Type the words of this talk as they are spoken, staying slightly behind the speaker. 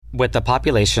With a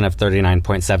population of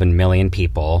 39.7 million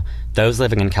people, those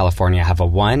living in California have a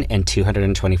 1 in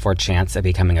 224 chance of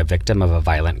becoming a victim of a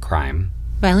violent crime.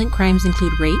 Violent crimes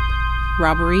include rape,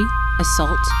 robbery,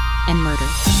 assault, and murder.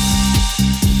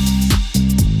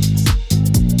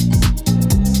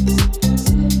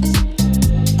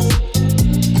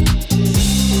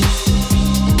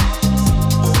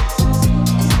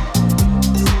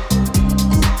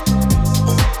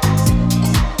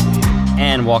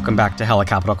 And welcome back to Hella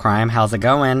Capital Crime. How's it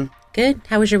going? Good.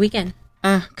 How was your weekend?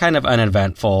 Kind of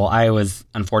uneventful. I was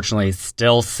unfortunately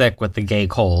still sick with the gay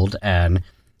cold and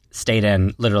stayed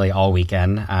in literally all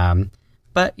weekend.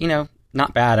 But,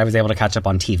 not bad. I was able to catch up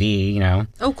on TV,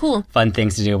 Oh, cool. Fun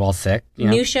things to do while sick.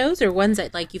 New shows or ones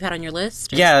that you've had on your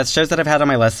list? Yeah, shows that I've had on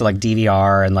my list, so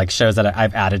DVR and shows that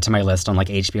I've added to my list on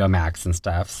HBO Max and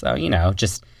stuff. So,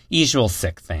 just usual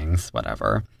sick things,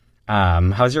 whatever.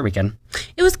 How was your weekend?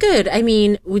 It was good. I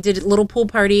mean, we did a little pool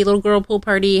party, little girl pool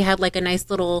party, had a nice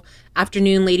little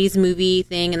afternoon ladies movie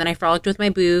thing. And then I frolicked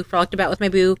about with my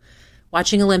boo,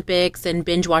 watching Olympics and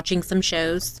binge watching some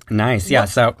shows. Nice. Yeah.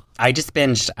 So I just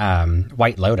binged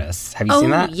White Lotus. Have you seen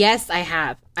that? Yes, I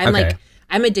have.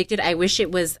 I'm addicted. I wish it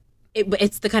was.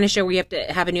 It's the kind of show where you have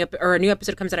to have a new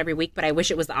episode comes out every week, but I wish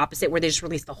it was the opposite, where they just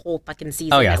release the whole fucking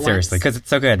season. Oh yeah, seriously, because it's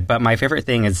so good. But my favorite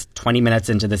thing is 20 minutes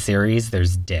into the series,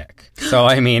 there's dick. So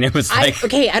I mean, it was I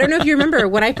don't know if you remember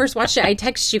when I first watched it. I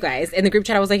texted you guys in the group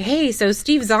chat. I was like, "Hey, so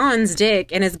Steve Zahn's dick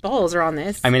and his balls are on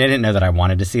this." I mean, I didn't know that I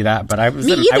wanted to see that, but I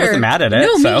wasn't mad at it.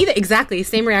 No, me either. Exactly,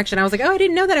 same reaction. I was like, "Oh, I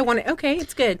didn't know that I wanted." Okay,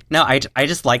 it's good. No, I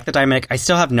just like the dynamic. I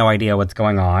still have no idea what's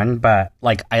going on, but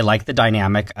I like the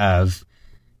dynamic of.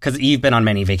 Because you've been on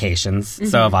many vacations,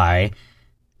 so have I.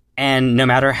 And no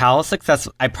matter how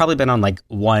successful, I've probably been on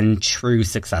one true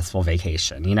successful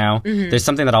vacation, There's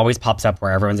something that always pops up where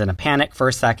everyone's in a panic for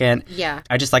a second. Yeah.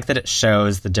 I just like that it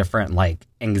shows the different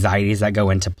anxieties that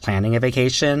go into planning a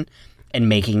vacation and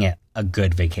making it a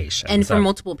good vacation. And for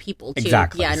multiple people, too.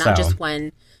 Exactly. Yeah, not just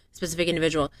one specific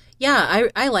individual. Yeah,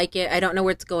 I like it. I don't know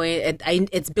where it's going.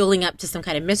 It's building up to some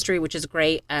kind of mystery, which is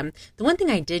great. The one thing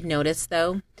I did notice,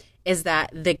 though, is that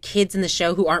the kids in the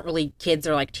show who aren't really kids,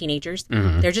 they're teenagers.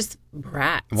 Mm-hmm. They're just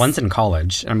brats. One's in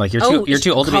college. I'm like, you're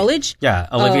too old to be... College? Yeah,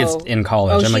 Olivia's in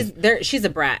college. She's a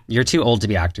brat. You're too old to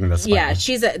be acting this way. Yeah,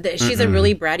 she's a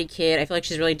really bratty kid. I feel like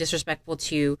she's really disrespectful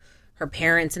to her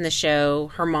parents in the show,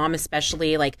 her mom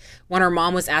especially. When her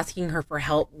mom was asking her for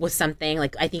help with something,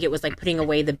 I think it was putting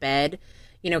away the bed.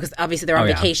 Because obviously they're on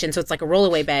vacation, so it's a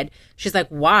rollaway bed. She's like,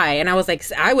 why? And I was like,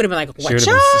 I would have been like, whatcha?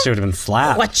 She would have been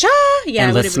slapped. Whatcha? Yeah.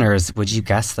 And listeners, would you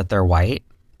guess that they're white?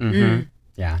 Mm-hmm.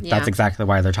 Yeah, that's exactly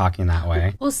why they're talking that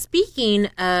way. Well, speaking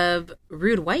of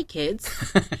rude white kids,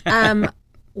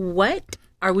 what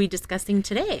are we discussing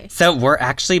today? So we're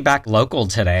actually back local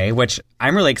today, which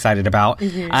I'm really excited about.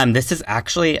 Mm-hmm. This is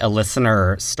actually a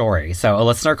listener story. So a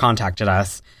listener contacted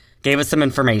us, gave us some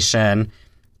information.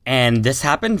 And this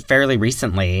happened fairly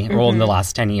recently, or in the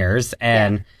last 10 years.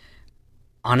 And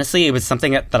honestly, it was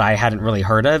something that I hadn't really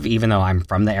heard of, even though I'm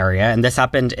from the area. And this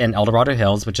happened in El Dorado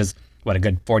Hills, which is, a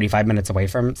good 45 minutes away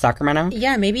from Sacramento?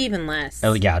 Yeah, maybe even less.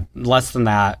 Oh, yeah, less than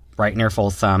that, right near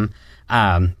Folsom.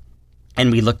 And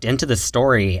we looked into the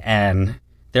story, and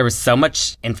there was so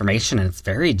much information, and it's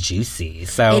very juicy.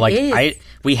 So,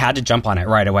 we had to jump on it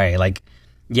right away.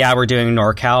 We're doing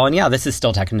NorCal, and this is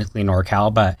still technically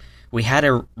NorCal, but... we had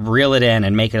to reel it in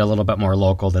and make it a little bit more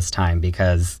local this time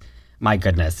because, my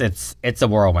goodness, it's a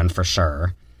whirlwind for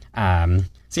sure.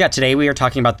 Today we are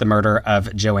talking about the murder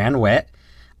of Joanne Witt.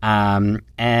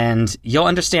 And you'll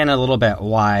understand a little bit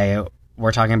why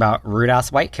we're talking about rude-ass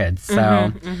white kids.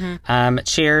 So,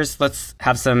 cheers. Let's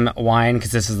have some wine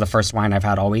because this is the first wine I've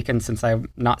had all weekend since I'm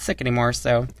not sick anymore.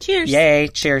 So, cheers. Yay,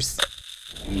 cheers.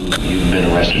 You've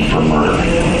been arrested for murder.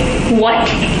 What?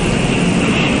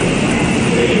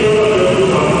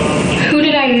 Who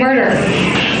did I murder?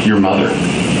 Your mother.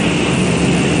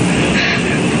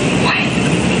 What?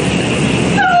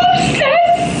 I'm dead.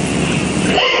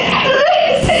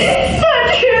 It's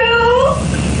not true.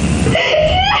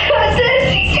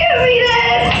 She can't be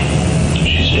dead.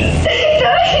 She's dead.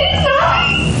 No, she's not.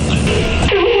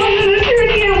 It wasn't the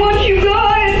truth yet. What you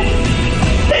got?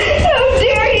 How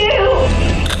dare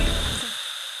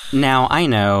you? Now, I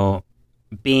know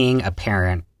being a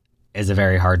parent is a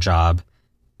very hard job.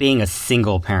 Being a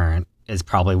single parent is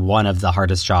probably one of the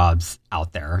hardest jobs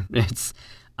out there. It's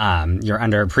you're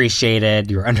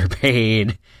underappreciated, you're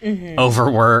underpaid,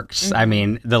 overworked. I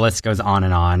mean, the list goes on.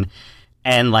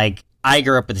 And I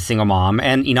grew up with a single mom,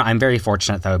 and I'm very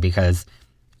fortunate though because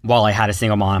while I had a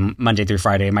single mom Monday through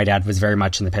Friday, my dad was very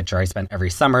much in the picture. I spent every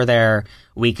summer there,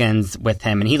 weekends with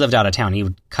him, and he lived out of town. He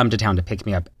would come to town to pick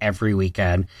me up every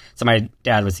weekend. So my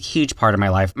dad was a huge part of my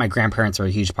life. My grandparents were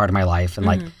a huge part of my life and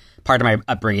like part of my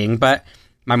upbringing. But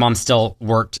my mom still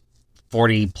worked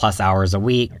 40 plus hours a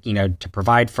week, you know, to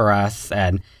provide for us.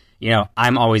 And, you know,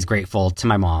 I'm always grateful to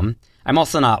my mom. I'm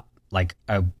also not like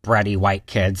a bratty white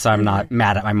kid, so I'm not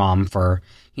mad at my mom for,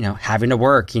 you know, having to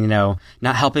work, you know,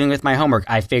 not helping with my homework.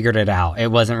 I figured it out. It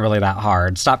wasn't really that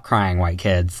hard. Stop crying, white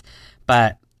kids.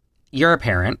 But you're a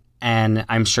parent, and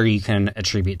I'm sure you can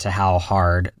attribute to how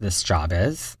hard this job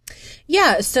is.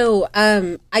 Yeah. So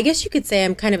I guess you could say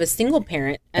I'm kind of a single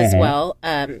parent as well.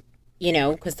 You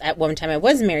know, because at one time I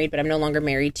was married, but I'm no longer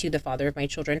married to the father of my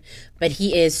children. But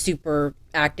he is super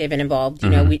active and involved. You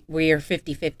know, we are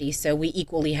 50-50, so we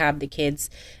equally have the kids.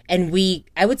 And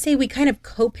I would say we kind of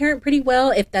co-parent pretty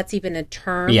well, if that's even a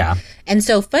term. Yeah. And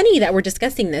so funny that we're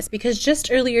discussing this, because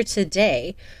just earlier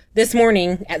today, this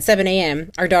morning at 7 a.m.,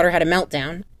 our daughter had a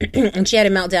meltdown. And she had a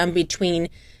meltdown between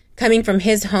coming from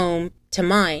his home to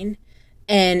mine.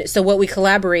 And so what we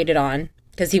collaborated on,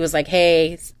 because he was like,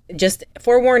 hey, just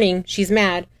forewarning, she's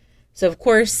mad. So of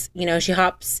course, you know, she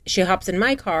hops in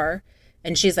my car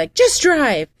and she's like, just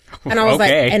drive. And I was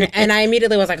like, and I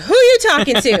immediately was like, who are you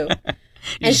talking to?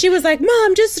 And she was like,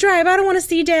 Mom, just drive. I don't want to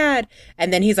see Dad.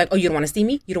 And then he's like, oh, you don't want to see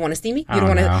me? You don't want to see me? You don't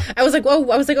want to. I was like,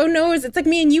 oh no, it's like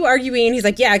me and you arguing. And he's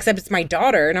like, yeah, except it's my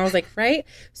daughter. And I was like, right.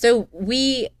 So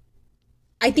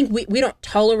I think we don't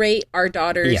tolerate our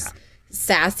daughter's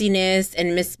sassiness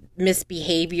and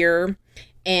misbehavior.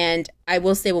 And I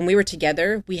will say, when we were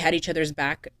together, we had each other's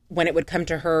back when it would come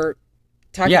to her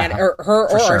talking or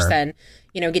our son,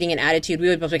 you know, getting an attitude. We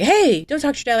would both be like, hey, don't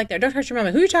talk to your dad like that. Don't talk to your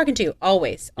mama. Who are you talking to?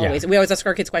 Always. Yeah. We always ask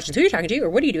our kids questions. Who are you talking to? Or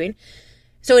what are you doing?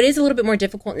 So it is a little bit more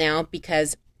difficult now,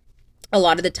 because a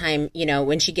lot of the time, you know,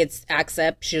 when she acts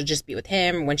up, she'll just be with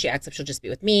him. When she acts up, she'll just be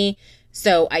with me.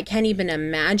 So I can't even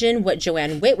imagine what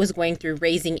Joanne Witt was going through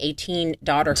raising a teen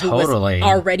daughter who was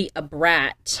already a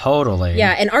brat. Totally.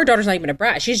 Yeah, and our daughter's not even a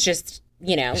brat. She's just,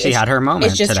 you know. She had her moment.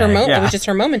 It's just today. her moment. It was just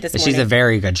her moment this morning. She's a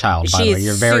very good child, by the way.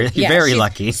 You're very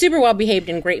lucky. Super well behaved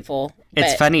and grateful.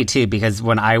 It's funny, too, because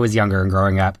when I was younger and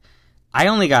growing up, I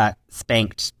only got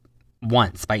spanked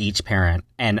once by each parent.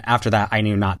 And after that, I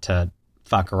knew not to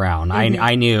fuck around.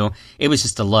 I knew it was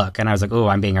just a look, and I was like, oh,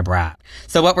 I'm being a brat.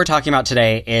 So what we're talking about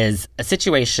today is a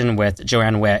situation with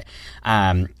Joanne Witt.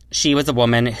 She was a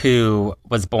woman who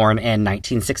was born in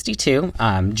 1962,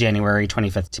 January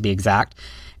 25th to be exact,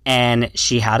 and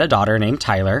she had a daughter named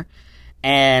Tyler,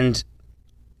 and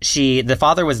the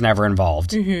father was never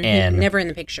involved in... Never in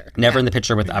the picture. Never in the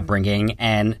picture with upbringing,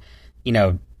 and, you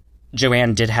know,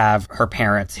 Joanne did have her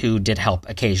parents who did help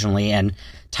occasionally, and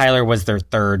Tyler was their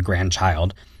third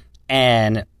grandchild.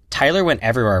 And Tyler went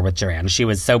everywhere with Joanne. She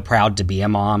was so proud to be a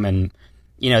mom. And,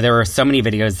 you know, there were so many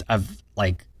videos of,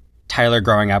 like, Tyler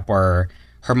growing up where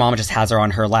her mom just has her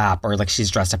on her lap, or, like,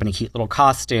 she's dressed up in a cute little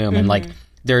costume. And, like,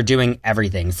 they're doing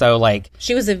everything. So, like...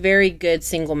 She was a very good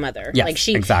single mother. Yes, like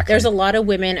exactly. There's a lot of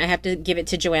women, I have to give it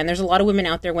to Joanne, there's a lot of women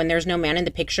out there when there's no man in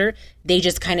the picture, they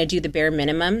just kind of do the bare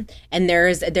minimum. And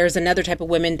there's another type of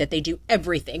women that they do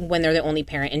everything when they're the only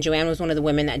parent. And Joanne was one of the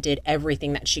women that did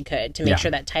everything that she could to make sure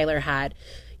that Tyler had,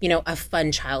 you know, a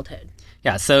fun childhood.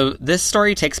 Yeah, so this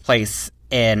story takes place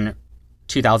in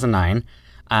 2009,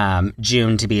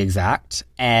 June to be exact.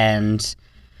 And...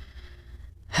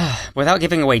 without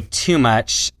giving away too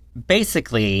much,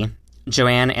 basically,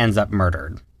 Joanne ends up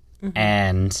murdered.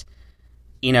 And,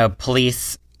 you know,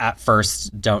 police at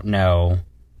first don't know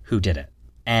who did it.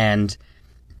 And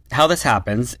how this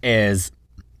happens is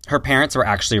her parents were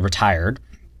actually retired,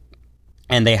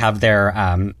 and they have their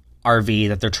RV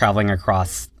that they're traveling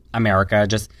across America,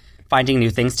 just finding new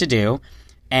things to do.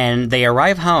 And they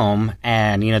arrive home,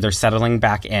 and, you know, they're settling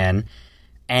back in,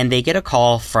 and they get a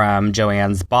call from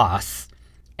Joanne's boss.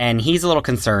 And he's a little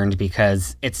concerned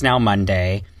because it's now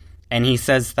Monday, and he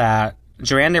says that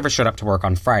Joanne never showed up to work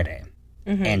on Friday,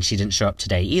 and she didn't show up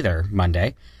today either,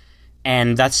 Monday.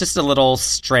 And that's just a little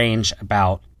strange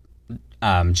about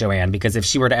Joanne, because if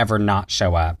she were to ever not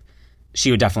show up, she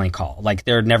would definitely call. Like,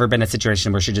 there had never been a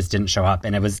situation where she just didn't show up,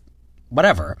 and it was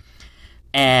whatever.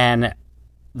 And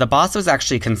the boss was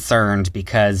actually concerned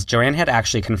because Joanne had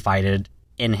actually confided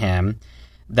in him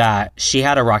that she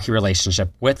had a rocky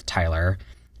relationship with Tyler,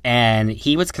 and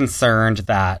he was concerned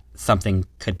that something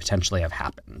could potentially have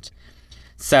happened.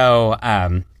 So,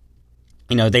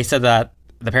 you know, they said that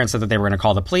the parents said that they were going to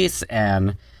call the police,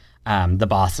 and the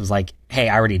boss was like, hey,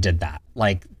 I already did that.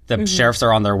 Like, the sheriffs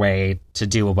are on their way to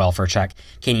do a welfare check.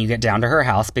 Can you get down to her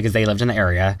house? Because they lived in the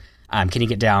area. Can you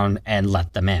get down and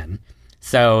let them in?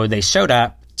 So they showed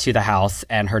up to the house,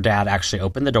 and her dad actually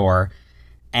opened the door,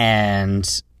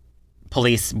 and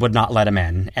police would not let him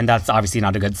in. And that's obviously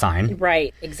not a good sign.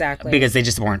 Right, exactly. Because they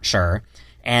just weren't sure.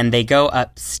 And they go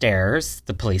upstairs,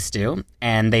 the police do,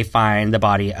 and they find the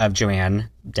body of Joanne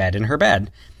dead in her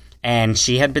bed. And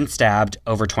she had been stabbed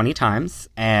over 20 times,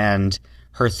 and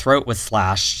her throat was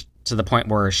slashed to the point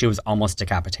where she was almost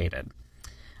decapitated.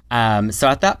 So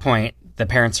at that point, the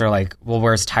parents are like, well,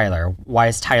 where's Tyler? Why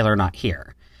is Tyler not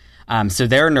here? So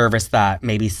they're nervous that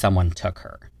maybe someone took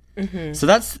her. Mm-hmm. So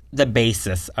that's the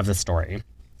basis of the story.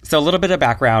 So a little bit of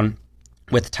background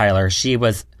with Tyler. She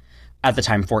was, at the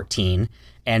time, 14,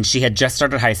 and she had just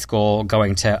started high school,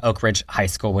 going to Oak Ridge High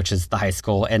School, which is the high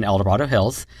school in El Dorado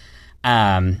Hills.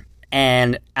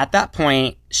 And at that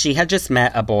point, she had just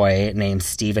met a boy named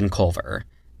Stephen Culver.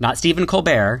 Not Stephen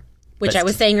Colbert. Which I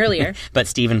was saying earlier. But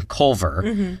Stephen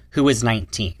Culver, who was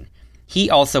 19. He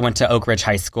also went to Oak Ridge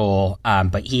High School,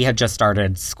 but he had just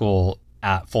started school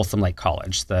at Folsom Lake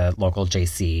College, the local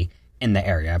JC in the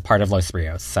area, part of Los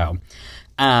Rios. So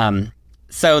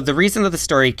the reason that the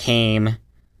story came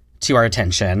to our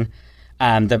attention,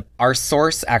 our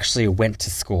source actually went to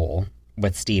school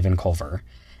with Stephen Culver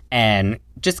and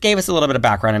just gave us a little bit of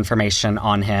background information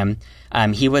on him.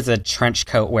 He was a trench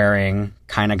coat wearing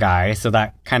kind of guy, so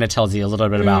that kind of tells you a little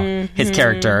bit about his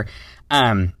character.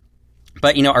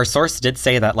 But, our source did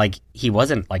say that, like, he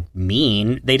wasn't, like,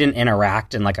 mean. They didn't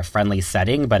interact in, like, a friendly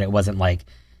setting, but it wasn't, like,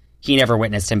 he never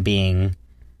witnessed him being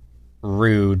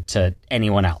rude to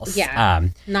anyone else. Yeah,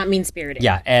 not mean-spirited.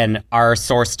 Yeah, and our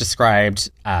source described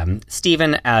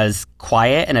Stephen as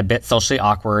quiet and a bit socially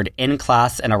awkward in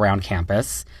class and around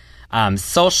campus.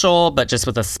 Social, but just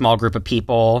with a small group of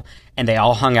people, and they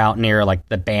all hung out near, like,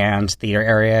 the band theater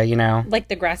area, Like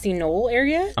the Grassy Knoll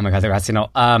area? Oh my God, the Grassy Knoll.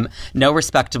 No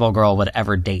respectable girl would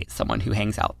ever date someone who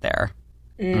hangs out there.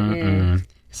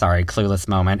 Sorry, Clueless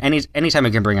moment. Anytime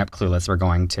we can bring up Clueless, we're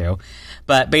going to.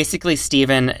 But basically,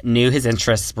 Stephen knew his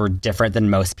interests were different than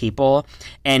most people,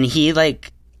 and he,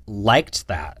 like, liked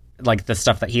that. Like, the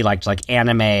stuff that he liked, like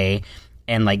anime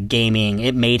and, like, gaming,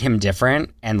 it made him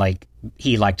different, and, like,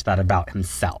 he liked that about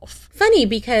himself. Funny,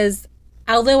 because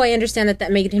although I understand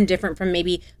that made him different from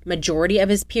maybe majority of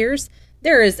his peers,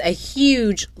 there is a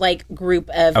huge, like, group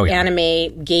of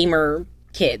anime gamer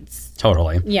kids.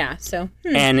 Totally. Yeah, so.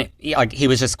 And, like, he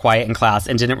was just quiet in class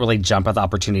and didn't really jump at the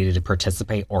opportunity to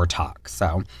participate or talk.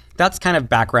 So that's kind of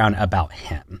background about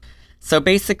him. So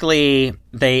basically,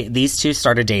 these two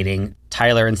started dating,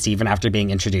 Tyler and Stephen, after being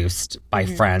introduced by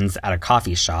friends at a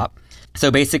coffee shop. So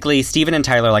basically, Stephen and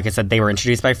Tyler, like I said, they were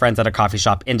introduced by friends at a coffee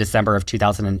shop in December of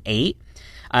 2008.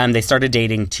 They started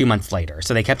dating 2 months later.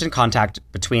 So they kept in contact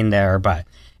between there, but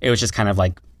it was just kind of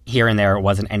like here and there. It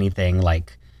wasn't anything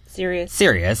like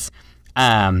serious.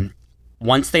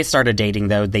 Once they started dating,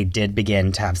 though, they did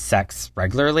begin to have sex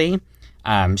regularly.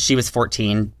 She was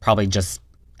 14, probably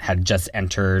had just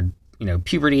entered,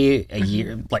 puberty a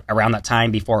year, like around that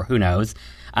time before, who knows.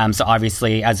 So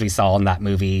obviously, as we saw in that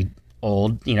movie,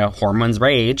 hormones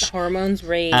rage. Hormones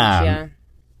rage, yeah.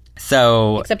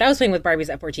 So, except I was playing with Barbies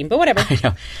at 14, but whatever. I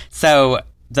know. So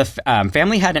the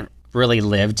family hadn't really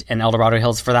lived in El Dorado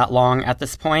Hills for that long at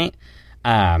this point.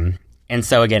 And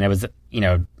so again, it was,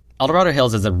 El Dorado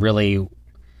Hills is a really,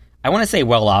 I want to say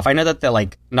well off. I know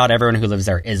that not everyone who lives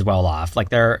there is well off. Like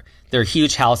they're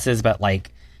huge houses, but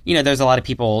like, there's a lot of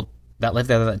people that live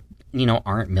there that,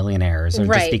 aren't millionaires or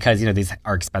just because, these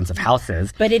are expensive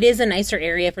houses. But it is a nicer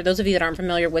area. For those of you that aren't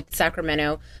familiar with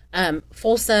Sacramento,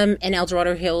 Folsom and El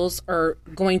Dorado Hills are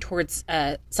going towards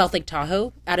South Lake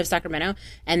Tahoe out of Sacramento,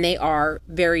 and they are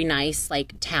very nice,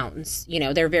 like, towns.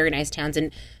 They're very nice towns,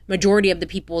 and majority of the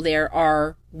people there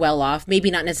are well off. Maybe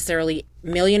not necessarily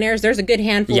millionaires. There's a good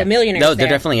handful of millionaires No, there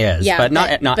definitely is. Yeah, but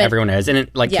not everyone is.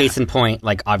 And case in point,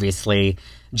 like, obviously,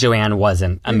 Joanne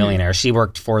wasn't a millionaire. She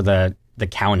worked for the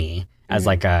county as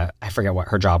like I forget what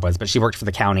her job was, but she worked for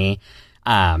the county.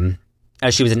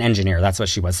 She was an engineer. That's what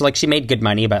she was. So like she made good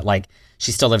money, but like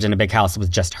she still lived in a big house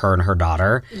with just her and her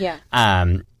daughter. Yeah.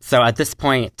 So at this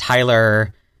point,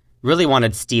 Tyler really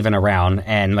wanted Stephen around,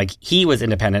 and like he was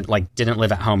independent, like didn't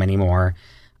live at home anymore.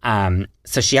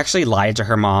 So she actually lied to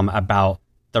her mom about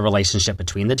the relationship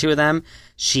between the two of them.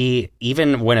 She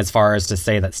even went as far as to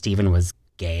say that Stephen was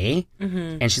gay.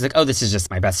 And she's like, oh, this is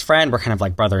just my best friend. We're kind of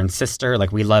like brother and sister.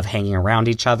 Like we love hanging around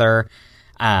each other.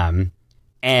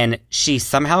 And she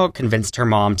somehow convinced her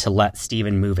mom to let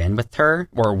Stephen move in with her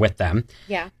or with them.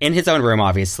 Yeah. In his own room,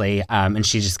 obviously. And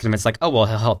she just convinced like, oh, well,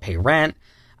 he'll help pay rent.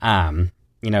 Yada,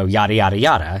 yada,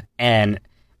 yada. And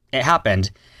it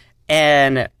happened.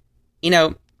 And,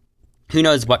 who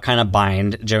knows what kind of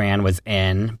bind Joanne was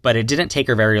in, but it didn't take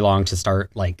her very long to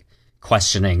start, like,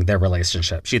 questioning their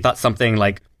relationship. She thought something,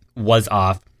 like, was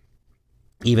off,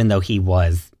 even though he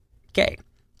was gay,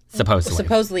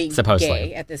 supposedly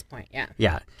gay at this point, yeah.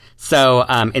 Yeah. So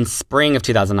in spring of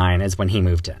 2009 is when he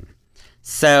moved in.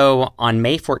 So on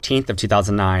May 14th of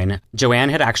 2009, Joanne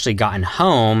had actually gotten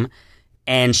home,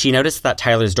 and she noticed that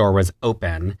Tyler's door was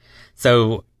open.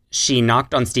 So she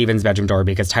knocked on Stephen's bedroom door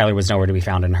because Tyler was nowhere to be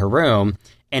found in her room.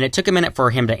 And it took a minute for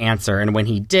him to answer. And when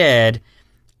he did,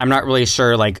 I'm not really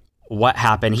sure, like, what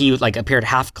happened. He, like, appeared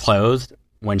half clothed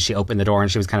when she opened the door,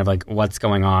 and she was kind of like, what's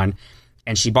going on?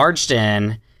 And she barged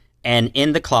in, and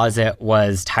in the closet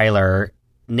was Tyler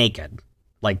naked,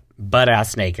 like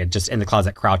butt-ass naked, just in the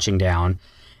closet, crouching down.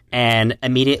 And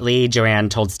immediately Joanne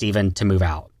told Stephen to move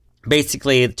out.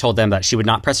 Basically told them that she would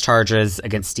not press charges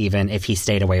against Stephen if he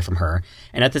stayed away from her.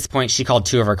 And at this point, she called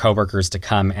 2 of her coworkers to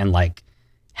come and, like,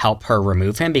 help her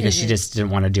remove him because she just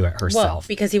didn't want to do it herself. Well,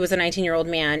 because he was a 19-year-old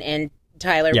man and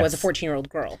Tyler was a 14-year-old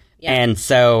girl. Yeah. And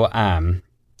so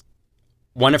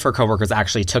one of her coworkers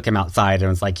actually took him outside and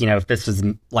was like, you know, if this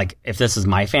was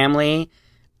my family,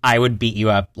 I would beat you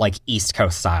up, like, East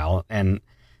Coast style. And,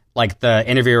 like, the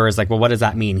interviewer is like, well, what does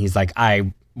that mean? He's like,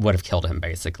 I would have killed him,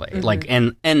 basically. Like,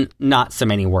 and not so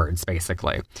many words,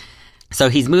 basically. So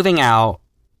he's moving out,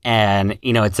 and,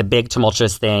 you know, it's a big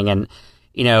tumultuous thing. And,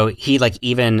 you know, he, like,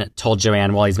 even told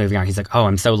Joanne while he's moving out, he's like, oh,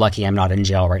 I'm so lucky I'm not in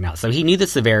jail right now. So he knew the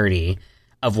severity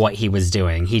of what he was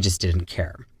doing. He just didn't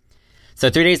care. So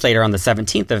 3 days later, on the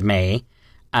 17th of May,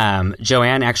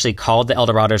 Joanne actually called the El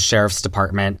Dorado Sheriff's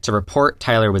Department to report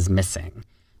Tyler was missing.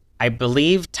 I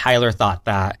believe Tyler thought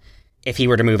that if he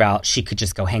were to move out, she could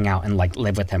just go hang out and, like,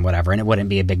 live with him, whatever, and it wouldn't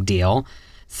be a big deal.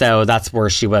 So that's where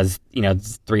she was, you know,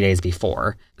 3 days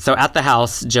before. So at the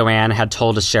house, Joanne had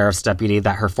told a sheriff's deputy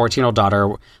that her 14-year-old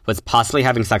daughter was possibly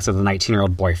having sex with a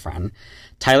 19-year-old boyfriend.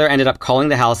 Tyler ended up calling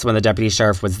the house when the deputy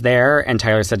sheriff was there, and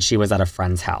Tyler said she was at a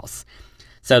friend's house.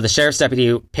 So the sheriff's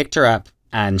deputy picked her up,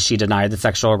 and she denied the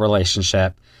sexual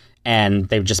relationship, and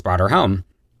they just brought her home.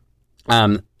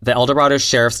 The El Dorado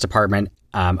Sheriff's Department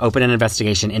opened an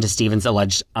investigation into Stephen's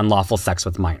alleged unlawful sex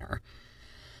with minor.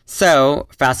 So,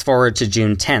 fast forward to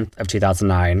June 10th of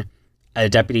 2009, a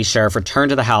deputy sheriff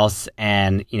returned to the house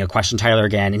and, you know, questioned Tyler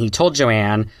again, and he told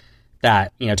Joanne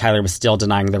that, you know, Tyler was still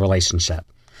denying the relationship.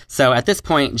 So at this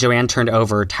point, Joanne turned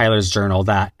over Tyler's journal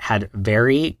that had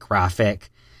very graphic,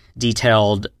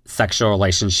 detailed sexual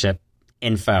relationship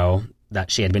info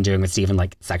that she had been doing with Stephen,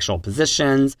 like sexual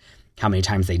positions, how many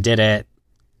times they did it,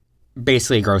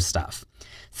 basically gross stuff.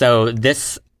 So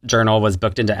this journal was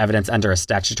booked into evidence under a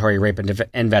statutory rape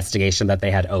investigation that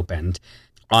they had opened.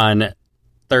 On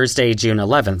Thursday, June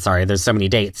 11th, there's so many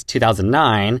dates,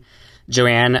 2009,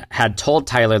 Joanne had told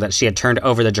Tyler that she had turned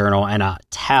over the journal and a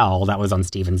towel that was on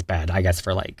Stephen's bed, I guess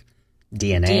for, like,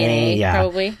 DNA. Yeah.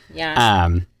 Probably, yeah.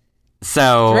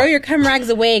 So throw your cum rags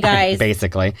away, guys.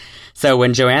 Basically. So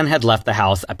when Joanne had left the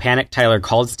house, a panicked Tyler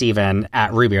called Stephen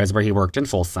at Rubio's, where he worked in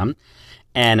Folsom.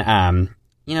 And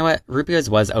you know what? Rubio's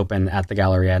was open at the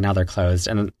Galleria. Now they're closed.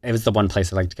 And it was the one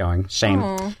place I liked going. Shame.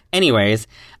 Aww. Anyways,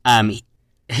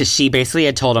 she basically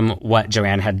had told him what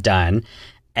Joanne had done.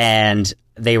 And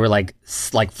they were like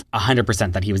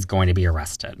 100% that he was going to be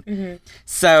arrested. Mm-hmm.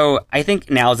 So I think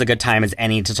now is a good time as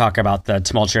any to talk about the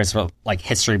tumultuous, like,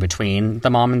 history between the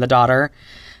mom and the daughter.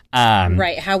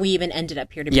 Right. How we even ended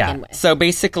up here to begin with. So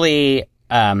basically,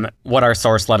 what our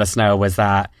source let us know was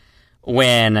that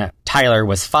when Tyler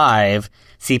was 5,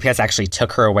 CPS actually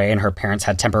took her away and her parents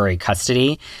had temporary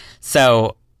custody.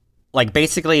 So, like,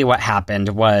 basically what happened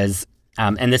was,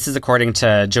 and this is according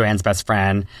to Joanne's best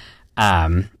friend,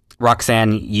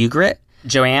 Roxanne Ugrit.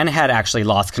 Joanne had actually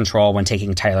lost control when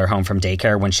taking Tyler home from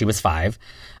daycare when she was 5.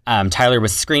 Tyler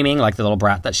was screaming like the little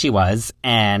brat that she was,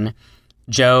 and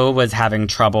Joe was having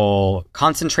trouble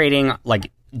concentrating,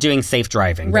 like doing safe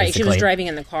driving. Right, basically. She was driving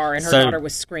in the car and her daughter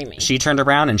was screaming. She turned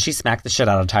around and she smacked the shit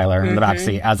out of Tyler in the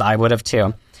backseat, as I would have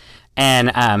too.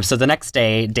 And so the next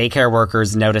day, daycare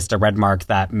workers noticed a red mark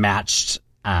that matched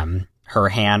her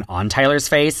hand on Tyler's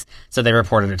face, so they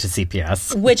reported it to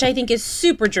CPS. Which I think is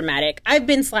super dramatic. I've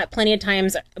been slapped plenty of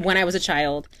times when I was a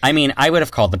child. I mean, I would have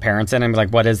called the parents in and be like,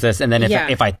 what is this? And then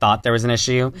if I thought there was an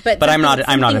issue, but I'm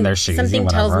not in their shoes. Something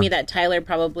tells me that Tyler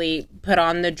probably put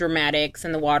on the dramatics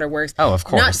and the waterworks. Oh, of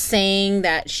course. Not saying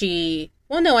that she...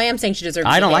 Well, no, I am saying she deserved to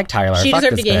get hit. I don't like Tyler. She Fuck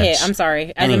deserved to get bitch. hit. I'm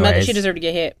sorry. As a mother, she deserved to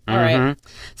get hit. All right.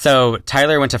 So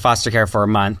Tyler went to foster care for a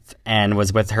month and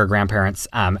was with her grandparents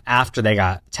after they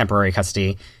got temporary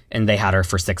custody, and they had her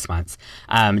for 6 months.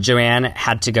 Joanne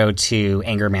had to go to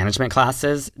anger management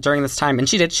classes during this time, and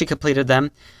she did. She completed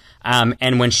them.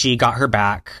 And when she got her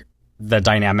back, the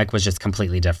dynamic was just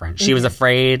completely different. She was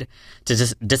afraid to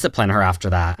just discipline her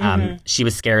after that. She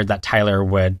was scared that Tyler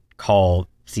would call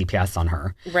CPS on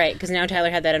her. Right, because now Tyler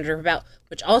had that under her belt,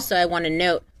 which also I want to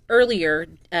note earlier,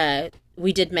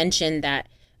 we did mention that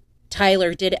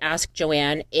Tyler did ask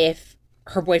Joanne if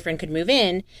her boyfriend could move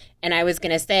in. And I was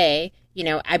going to say, you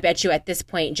know, I bet you at this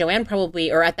point, Joanne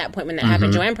probably, or at that point when that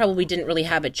happened, Joanne probably didn't really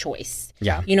have a choice.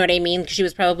 Yeah. You know what I mean? Because she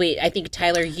was probably, I think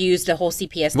Tyler used the whole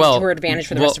CPS to her advantage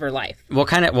for the rest of her life. We'll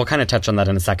kind of touch on that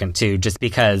in a second too, just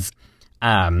because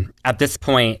at this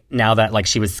point, now that like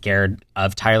she was scared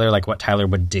of Tyler, like what Tyler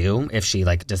would do if she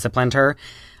like disciplined her,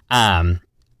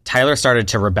 Tyler started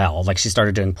to rebel. Like she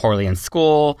started doing poorly in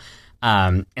school.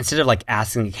 Instead of like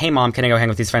asking, hey mom, can I go hang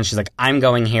with these friends? She's like, I'm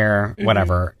going here,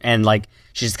 whatever. And like,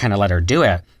 she just kind of let her do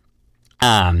it.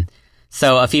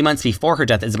 So a few months before her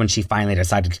death is when she finally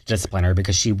decided to discipline her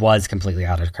because she was completely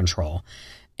out of control.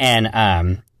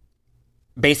 And,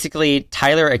 basically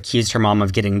Tyler accused her mom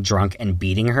of getting drunk and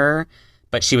beating her,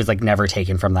 but she was like never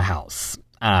taken from the house,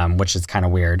 which is kind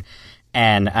of weird.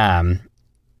 And,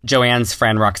 Joanne's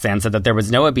friend Roxanne said that there was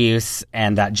no abuse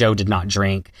and that Joe did not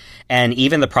drink. And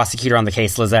even the prosecutor on the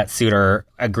case, Lizette Suter,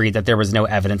 agreed that there was no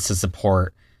evidence to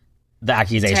support the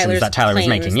accusations that Tyler was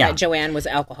making. Yeah, that Joanne was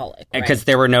alcoholic. Because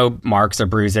there were no marks or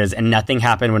bruises and nothing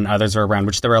happened when others were around,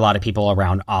 which there were a lot of people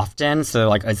around often. So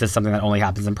like, is this something that only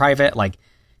happens in private? Like,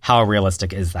 how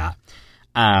realistic is that?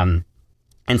 And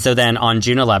so then on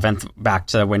June 11th, back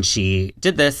to when she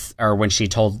did this, or when she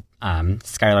told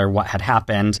Skylar what had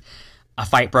happened, a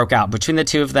fight broke out between the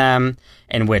two of them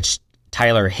in which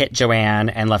Tyler hit Joanne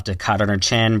and left a cut on her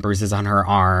chin, bruises on her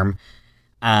arm.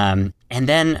 And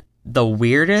then the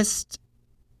weirdest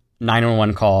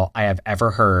 911 call I have ever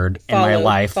heard in my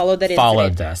life followed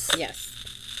this.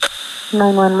 Yes.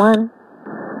 911.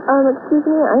 Excuse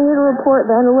me, I need to report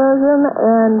vandalism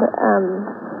and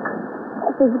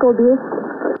physical abuse.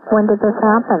 When did this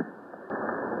happen?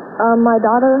 My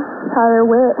daughter, Tyler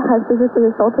Witt, has physically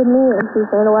assaulted me and she's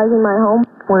vandalizing my home.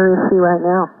 Where is she right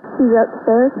now? She's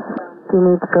upstairs. Do you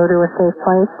need to go to a safe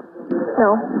place?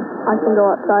 No, I can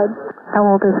go outside. How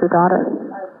old is your daughter?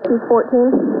 She's 14.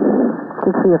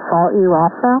 Did she assault you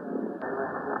also?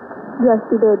 Yes,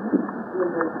 she did.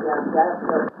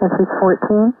 And she's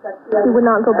 14? She would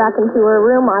not go back into her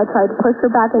room. I tried to push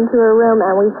her back into her room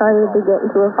and we started to get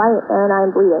into a fight and I'm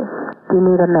bleeding. Do you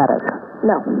need a medic?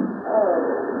 No.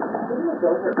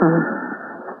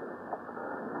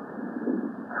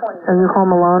 Are you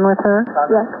home alone with her?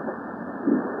 Yes.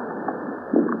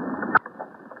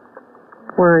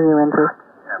 Where are you injured?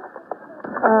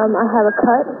 I have a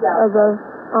cut above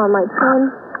on my chin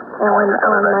and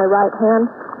on my right hand,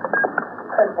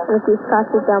 and a few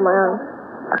scratches down my arm.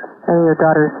 And your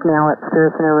daughter's now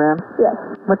upstairs in her room? Yes.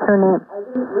 What's her name?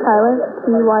 Tyler,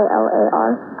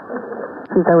 Tylar.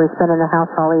 She's always been in the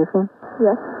house all evening?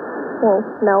 Yes. Well,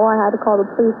 no, I had to call the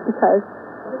police because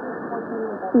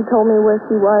she told me where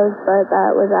she was, but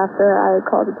that was after I had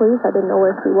called the police. I didn't know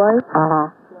where she was.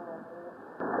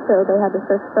 So they had to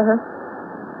search for her.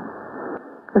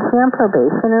 Is she on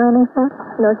probation or anything?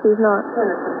 No, she's not.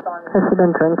 Has she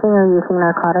been drinking or using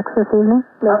narcotics this evening?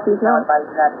 No, she's not.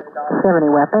 Does she have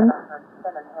any weapons?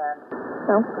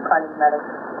 No.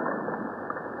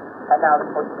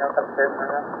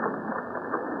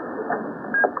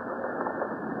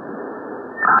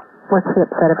 What's she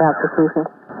upset about this evening?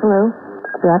 Hello?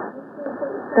 Yes?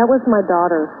 That was my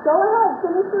daughter. Go ahead,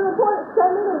 finish your report.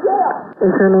 Send me to jail.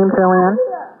 Is her name Joanne?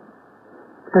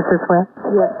 Mrs. Witt?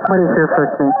 Yes. What is your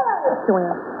first name?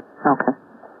 Joanne. Okay.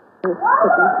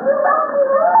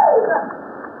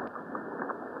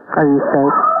 Are you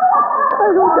safe? I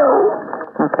don't know.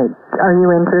 Okay. Are you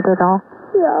injured at all?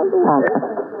 Yeah. Okay.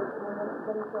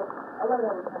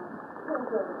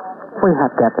 We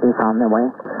have deputies on the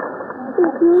way.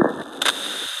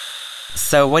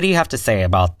 So what do you have to say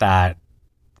about that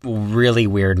really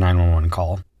weird 911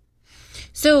 call?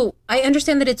 So I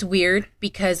understand that it's weird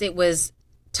because it was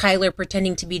Tyler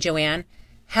pretending to be Joanne.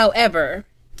 However,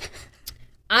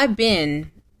 I've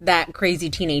been that crazy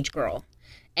teenage girl.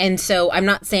 And so I'm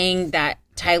not saying that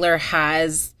Tyler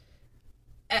has...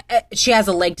 she has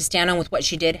a leg to stand on with what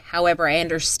she did. However, I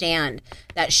understand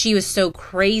that she was so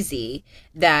crazy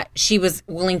that she was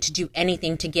willing to do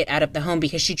anything to get out of the home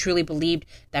because she truly believed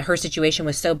that her situation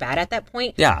was so bad at that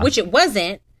point. Yeah. Which it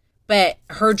wasn't, but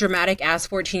her dramatic ass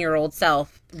 14-year-old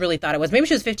self really thought it was. Maybe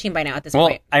she was 15 by now at this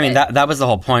point. I mean, that was the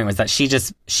whole point, was that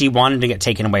she wanted to get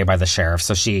taken away by the sheriff,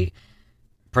 so she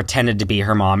pretended to be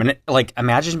her mom. And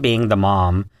imagine being the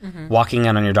mom, walking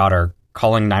in on your daughter,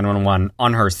 calling 911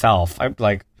 on herself. I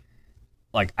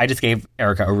just gave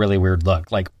Erica a really weird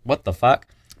look. Like, what the fuck?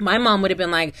 My mom would have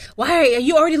been like, why?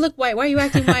 You already look white. Why are you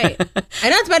acting white?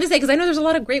 And that's bad to say because I know there's a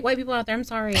lot of great white people out there. I'm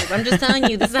sorry. But I'm just telling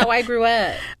you, this is how I grew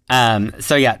up.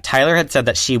 So, yeah, Tyler had said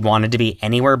that she wanted to be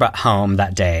anywhere but home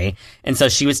that day. And so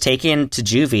she was taken to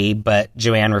juvie, but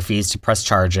Joanne refused to press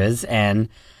charges. And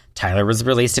Tyler was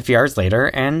released a few hours later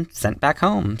and sent back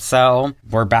home. So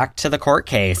we're back to the court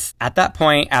case. At that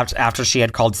point, after she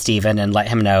had called Stephen and let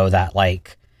him know that,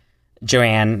 like,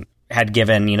 Joanne had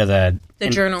given, you know, the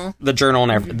journal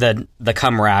and the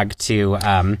cum rag to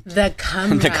the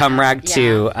cum rag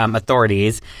to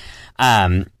authorities.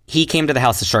 He came to the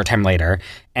house a short time later,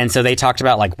 and so they talked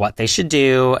about like what they should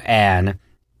do, and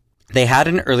they had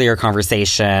an earlier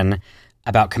conversation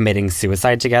about committing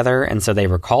suicide together, and so they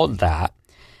recalled that.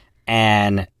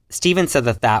 And Stephen said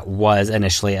that was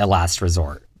initially a last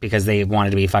resort because they wanted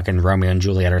to be fucking Romeo and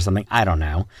Juliet or something. I don't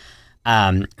know.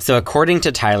 So according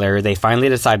to Tyler, they finally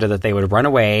decided that they would run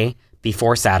away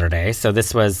before Saturday. So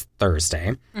this was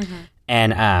Thursday. Mm-hmm.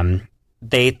 And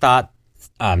they thought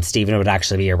Stephen would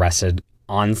actually be arrested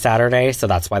on Saturday. So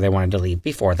that's why they wanted to leave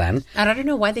before then. I don't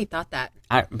know why they thought that.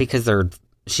 Because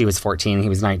she was 14, he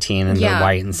was 19, and they're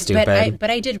white and stupid. But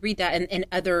I did read that in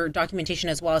other documentation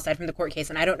as well, aside from the court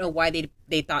case, and I don't know why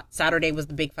they thought Saturday was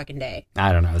the big fucking day.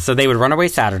 I don't know. So they would run away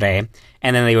Saturday,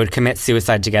 and then they would commit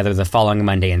suicide together the following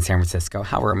Monday in San Francisco.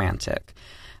 How romantic.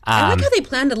 I like how they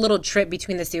planned a little trip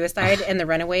between the suicide and the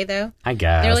runaway, though. I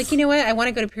guess. They're like, you know what? I want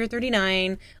to go to Pier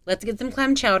 39. Let's get some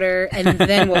clam chowder, and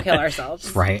then we'll kill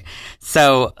ourselves. Right.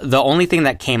 So the only thing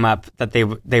that came up that they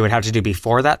would have to do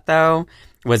before that, though,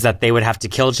 was that they would have to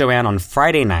kill Joanne on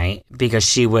Friday night because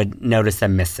she would notice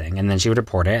them missing, and then she would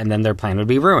report it, and then their plan would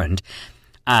be ruined.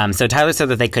 So Tyler said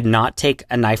that they could not take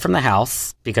a knife from the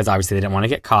house because obviously they didn't want to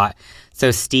get caught.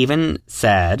 So Stephen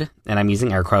said, and I'm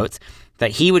using air quotes,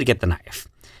 that he would get the knife.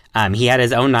 He had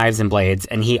his own knives and blades,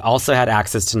 and he also had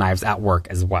access to knives at work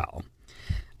as well.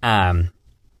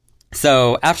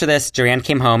 So after this, Joanne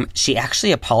came home. She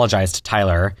actually apologized to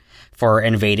Tyler for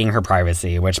invading her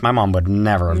privacy, which my mom would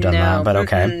never have done that, but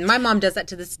okay. My mom does that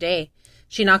to this day.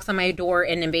 She knocks on my door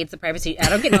and invades the privacy. I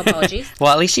don't get no apologies.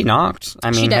 Well, at least she knocked. I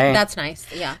mean, hey. That's nice,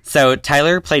 yeah. So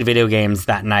Tyler played video games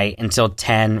that night until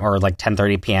 10 or like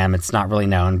 10:30 p.m. It's not really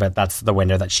known, but that's the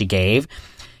window that she gave.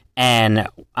 And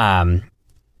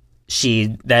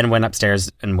she then went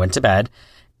upstairs and went to bed.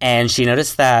 And she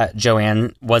noticed that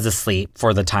Joanne was asleep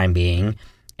for the time being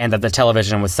and that the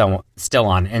television was still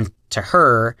on. And to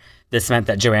her, this meant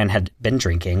that Joanne had been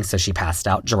drinking, so she passed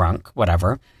out drunk,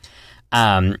 whatever.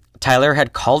 Tyler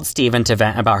had called Stephen to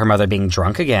vent about her mother being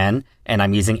drunk again, and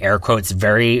I'm using air quotes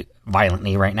very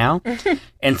violently right now,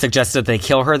 and suggested they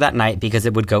kill her that night because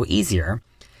it would go easier.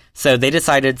 So they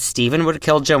decided Stephen would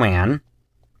kill Joanne,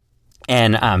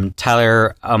 and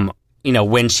Tyler,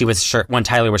 when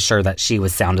Tyler was sure that she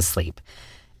was sound asleep.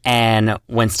 And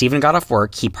when Stephen got off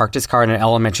work, he parked his car in an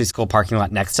elementary school parking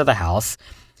lot next to the house.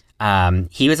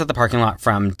 He was at the parking lot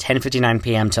from 10:59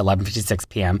 p.m. to 11:56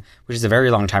 p.m., which is a very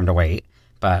long time to wait,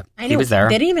 but he was there.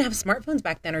 They didn't even have smartphones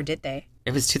back then, or did they?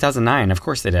 It was 2009. Of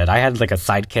course they did. I had like a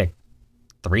Sidekick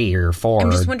 3 or 4. I'm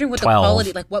just wondering what 12. the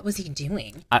quality, like what was he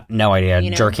doing? No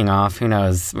idea. Jerking off. Who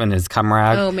knows? In his cum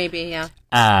rag. Oh, maybe, yeah.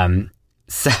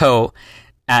 So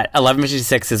at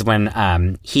 11:56 is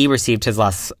when he received his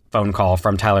last phone call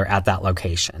from Tyler at that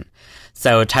location.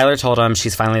 So Tyler told him,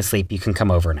 she's finally asleep. You can come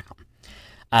over now.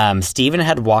 Stephen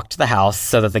had walked to the house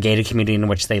so that the gated community in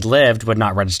which they lived would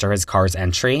not register his car's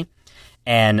entry.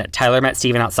 And Tyler met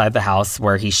Stephen outside the house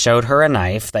where he showed her a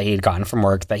knife that he had gotten from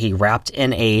work that he wrapped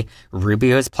in a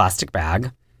Rubio's plastic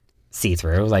bag.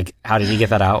 See-through. Like, how did he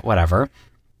get that out? Whatever.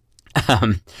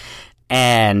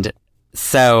 And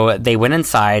so they went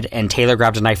inside and Taylor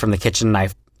grabbed a knife from the kitchen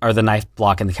knife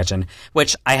block in the kitchen,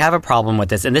 which I have a problem with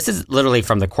this. And this is literally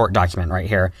from the court document right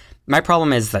here. My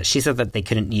problem is that she said that they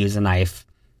couldn't use a knife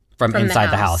from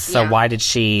inside the house. So why did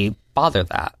she bother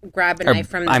that? Grab a knife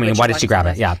from the why did she grab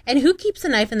it? Yeah. And who keeps a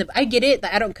knife in the... I get it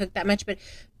that I don't cook that much, but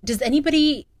does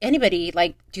anybody,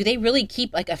 like, do they really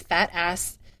keep, like, a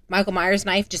fat-ass Michael Myers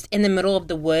knife just in the middle of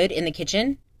the wood in the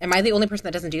kitchen? Am I the only person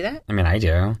that doesn't do that? I mean, I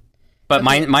do. But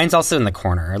mine's also in the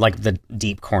corner, like the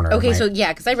deep corner. Okay, so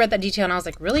yeah, because I read that detail and I was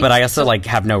like, really? But I also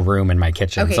have no room in my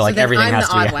kitchen, okay, so like everything has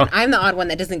to be out. I'm the odd one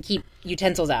that doesn't keep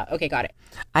utensils out. Okay, got it.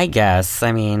 I guess.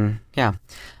 I mean, yeah.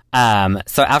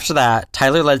 So after that,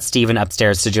 Tyler led Stephen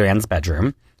upstairs to Joanne's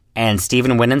bedroom, and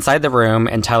Stephen went inside the room,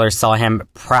 and Tyler saw him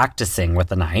practicing with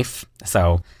the knife.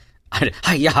 So,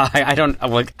 I don't.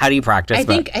 How do you practice? I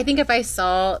think if I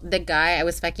saw the guy I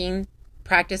was fucking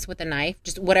practice with a knife,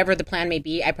 just whatever the plan may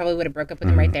be, I probably would have broke up with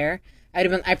him right there.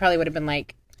 I probably would have been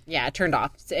like, Yeah, turned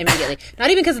off immediately. Not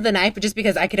even because of the knife, but just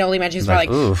because I could only imagine he was probably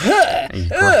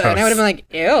and I would have been like,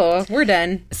 ew, we're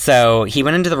done. So he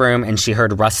went into the room and she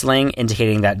heard rustling,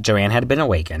 indicating that Joanne had been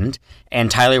awakened.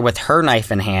 And Tyler, with her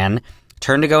knife in hand,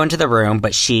 turned to go into the room,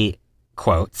 but she,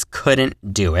 quotes,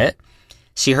 couldn't do it.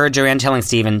 She heard Joanne telling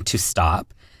Stephen to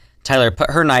stop. Tyler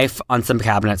put her knife on some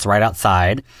cabinets right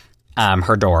outside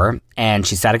her door, and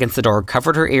she sat against the door,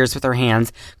 covered her ears with her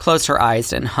hands, closed her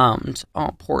eyes, and hummed. Oh,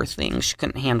 poor thing. She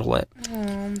couldn't handle it.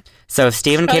 So if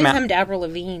Stephen came out... hummed Avril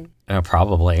Lavigne. Oh,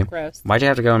 probably. Gross. Why'd you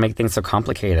have to go and make things so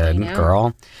complicated,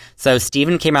 girl? So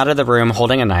Stephen came out of the room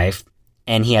holding a knife,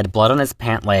 and he had blood on his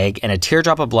pant leg and a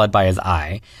teardrop of blood by his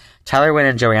eye. Tyler went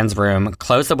in Joanne's room,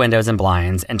 closed the windows and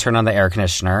blinds, and turned on the air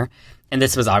conditioner. And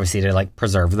this was obviously to,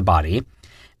 preserve the body.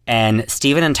 And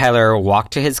Stephen and Tyler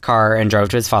walked to his car and drove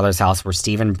to his father's house, where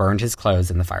Stephen burned his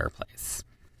clothes in the fireplace.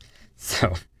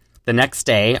 So, the next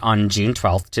day, on June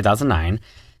 12th, 2009,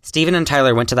 Stephen and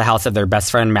Tyler went to the house of their best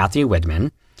friend, Matthew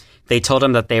Widman. They told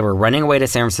him that they were running away to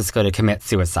San Francisco to commit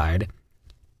suicide.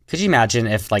 Could you imagine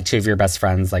if, two of your best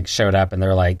friends, showed up and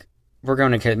they're like, we're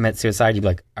going to commit suicide? You'd be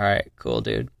like, all right, cool,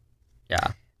 dude. Yeah.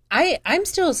 I'm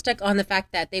still stuck on the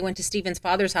fact that they went to Stephen's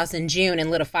father's house in June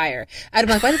and lit a fire. I'd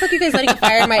be like, why the fuck are you guys lighting a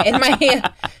fire in my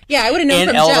yeah, I would have known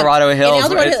from El Dorado Hills.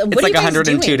 It's like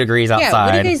 102 doing? degrees outside. Yeah,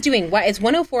 what are you guys doing? Why, it's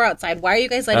 104 outside. Why are you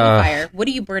guys lighting a fire? What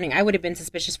are you burning? I would have been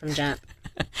suspicious from jump.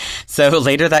 So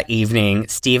later that evening,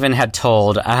 Stephen had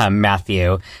told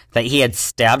Matthew that he had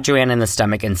stabbed Joanne in the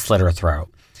stomach and slit her throat.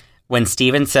 When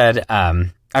Stephen said,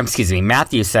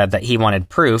 Matthew said that he wanted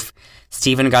proof,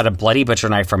 Stephen got a bloody butcher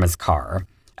knife from his car.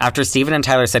 After Stephen and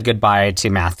Tyler said goodbye to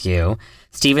Matthew,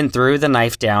 Stephen threw the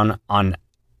knife down an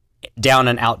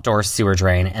outdoor sewer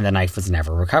drain, and the knife was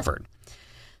never recovered.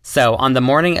 So on the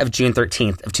morning of June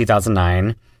 13th of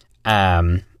 2009,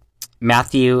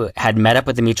 Matthew had met up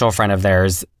with a mutual friend of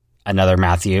theirs, another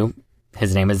Matthew.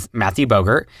 His name is Matthew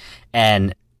Bogert,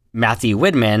 and Matthew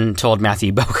Widman told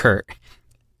Matthew Bogert,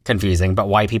 confusing, but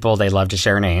white people, they love to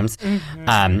share names.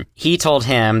 Mm-hmm. He told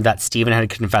him that Stephen had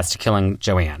confessed to killing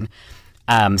Joanne.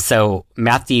 So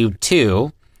Matthew,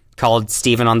 too, called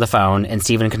Stephen on the phone, and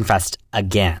Stephen confessed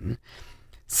again.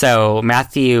 So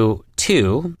Matthew,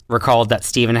 too, recalled that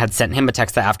Stephen had sent him a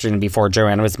text the afternoon before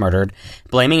Joanne was murdered,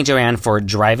 blaming Joanne for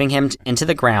driving him into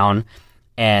the ground,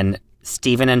 and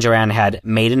Stephen and Joanne had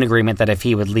made an agreement that if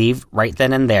he would leave right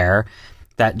then and there,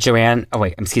 that Joanne,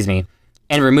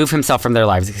 and remove himself from their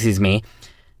lives,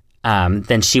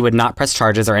 then she would not press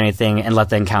charges or anything and let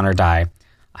the encounter die.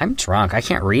 I'm drunk. I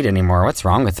can't read anymore. What's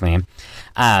wrong with me?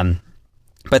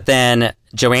 But then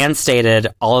Joanne started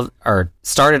all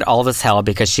of this hell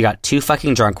because she got too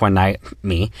fucking drunk one night,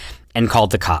 and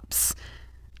called the cops.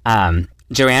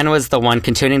 Joanne was the one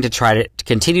continuing to try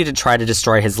to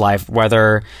destroy his life,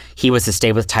 whether he was to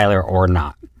stay with Tyler or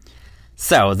not.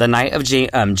 So the night of June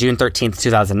 13th,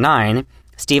 2009,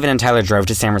 Stephen and Tyler drove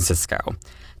to San Francisco.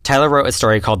 Tyler wrote a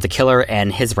story called "The Killer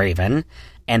and His Raven,"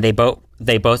 and they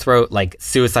both wrote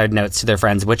suicide notes to their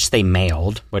friends, which they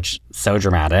mailed, which so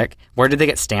dramatic. Where did they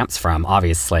get stamps from?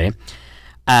 Obviously.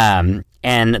 And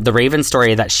the Raven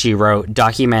story that she wrote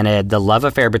documented the love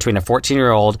affair between a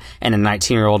 14-year-old and a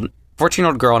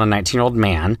 14-year-old girl and a 19-year-old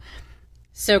man.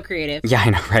 So creative. Yeah, I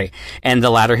know, right? And the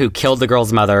latter who killed the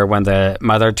girl's mother when the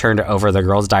mother turned over the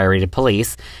girl's diary to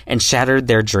police and shattered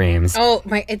their dreams. Oh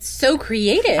my! It's so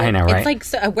creative. I know, right?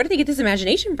 It's where did they get this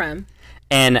imagination from?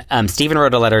 And Stephen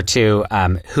wrote a letter to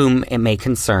whom it may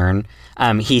concern.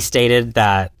 He stated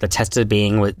that the tested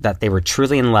being that they were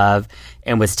truly in love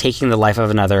and was taking the life of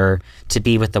another to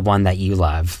be with the one that you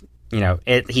love.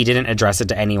 He didn't address it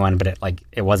to anyone, but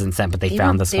it wasn't sent. But they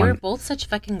found this one. They were both such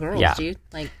fucking girls, dude.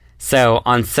 So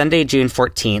on Sunday, June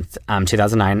 14th,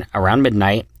 2009, around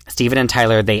midnight, Stephen and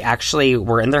Tyler, they actually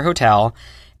were in their hotel,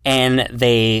 and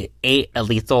they ate a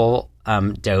lethal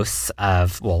dose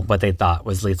of, what they thought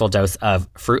was lethal dose of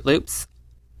Fruit Loops,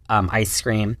 ice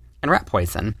cream, and rat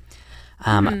poison.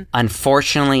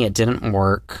 Unfortunately, it didn't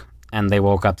work, and they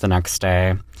woke up the next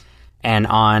day. And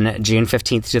on June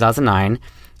 15th, 2009,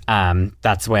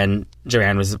 that's when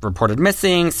Joanne was reported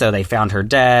missing, so they found her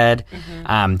dead.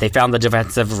 Mm-hmm. They found the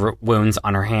defensive wounds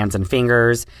on her hands and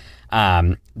fingers.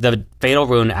 The fatal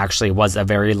wound actually was a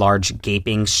very large,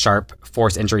 gaping, sharp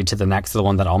force injury to the neck, so the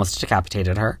one that almost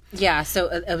decapitated her. Yeah, so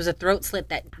it was a throat slit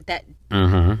that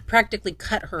practically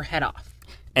cut her head off.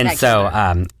 And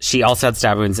so she also had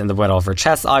stab wounds in the middle of her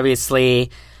chest,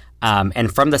 obviously.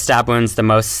 And from the stab wounds,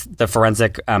 the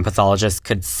forensic pathologist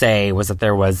could say was that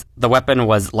the weapon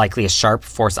was likely a sharp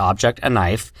force object, a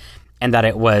knife, and that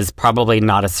it was probably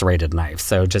not a serrated knife.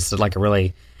 So just a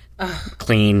really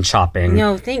clean chopping.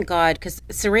 No, thank God, because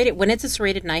when it's a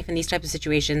serrated knife in these types of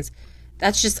situations,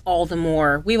 that's just all the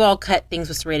more. We've all cut things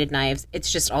with serrated knives.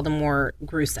 It's just all the more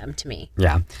gruesome to me.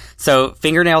 Yeah. So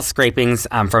fingernail scrapings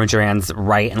from Joanne's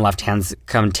right and left hands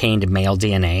contained male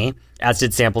DNA, as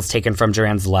did samples taken from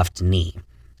Joanne's left knee.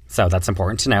 So that's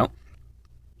important to note.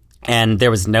 And there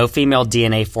was no female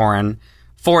DNA, foreign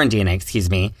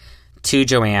DNA, to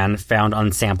Joanne found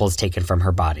on samples taken from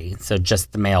her body. So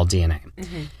just the male DNA.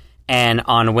 Mm-hmm. And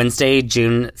on Wednesday,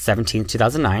 June 17th,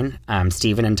 2009,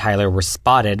 Stephen and Tyler were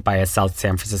spotted by a South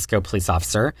San Francisco police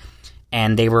officer,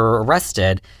 and they were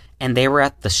arrested, and they were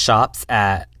at the shops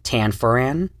at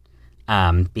Tanforan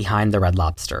behind the Red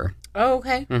Lobster. Oh,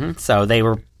 okay. Mm-hmm. So they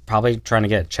were probably trying to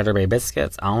get Cheddar Bay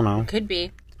biscuits. I don't know. Could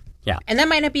be. Yeah. And that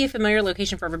might not be a familiar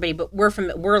location for everybody, but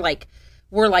we're like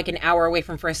an hour away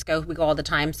from Frisco. We go all the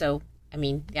time, so I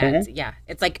mean, yeah,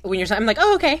 it's like when I'm like,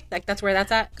 oh, okay, like that's where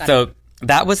that's at. Got it.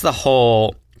 That was the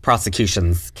whole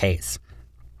prosecution's case.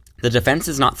 The defense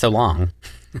is not so long,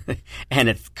 and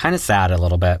it's kind of sad a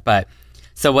little bit. But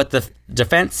so what the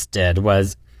defense did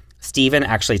was Stephen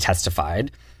actually testified,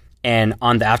 and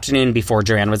on the afternoon before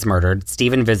Joanne was murdered,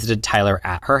 Stephen visited Tyler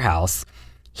at her house.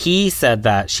 He said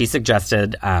that she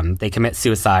suggested they commit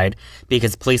suicide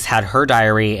because police had her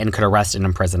diary and could arrest and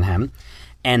imprison him.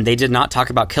 And they did not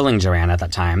talk about killing Joanne at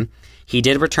that time. He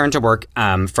did return to work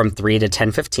from 3 to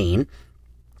 10:15.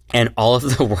 And all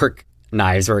of the work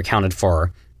knives were accounted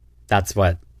for. That's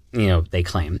what, they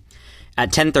claim.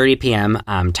 At 10:30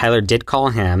 p.m., Tyler did call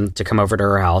him to come over to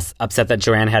her house, upset that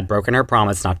Joanne had broken her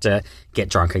promise not to get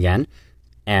drunk again.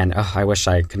 And I wish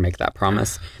I could make that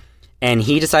promise. And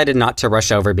he decided not to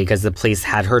rush over because the police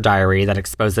had her diary that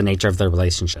exposed the nature of their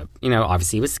relationship.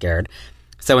 Obviously he was scared.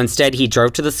 So instead, he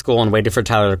drove to the school and waited for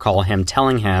Tyler to call him,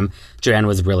 telling him Joanne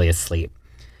was really asleep.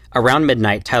 Around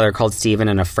midnight, Tyler called Stephen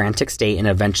in a frantic state and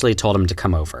eventually told him to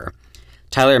come over.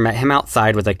 Tyler met him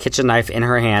outside with a kitchen knife in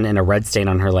her hand and a red stain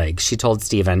on her leg. She told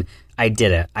Stephen, "I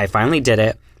did it. I finally did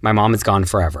it. My mom is gone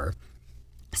forever."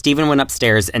 Stephen went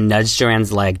upstairs and nudged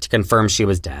Joanne's leg to confirm she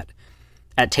was dead.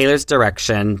 At Taylor's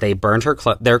direction, they burned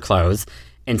their clothes,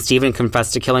 and Stephen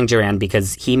confessed to killing Joanne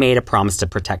because he made a promise to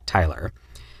protect Tyler.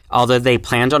 Although they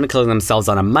planned on killing themselves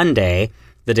on a Monday,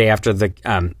 the day after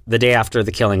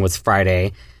the killing was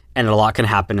Friday, and a lot can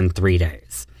happen in 3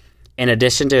 days. In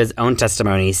addition to his own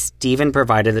testimony, Stephen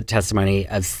provided the testimony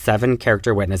of 7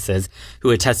 character witnesses who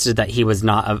attested that he was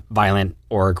not violent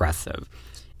or aggressive.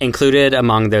 Included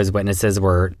among those witnesses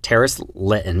were Terrace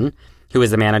Litton, who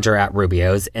was the manager at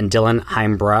Rubio's, and Dylan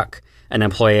Heimbrook, an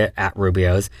employee at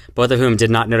Rubio's, both of whom did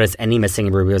not notice any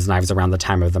missing Rubio's knives around the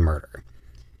time of the murder.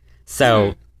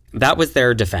 So that was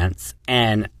their defense.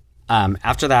 And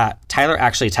after that, Tyler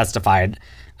actually testified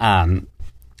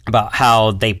about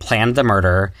how they planned the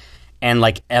murder. And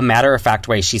like a matter of fact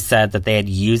way, she said that they had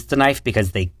used the knife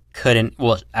because they couldn't.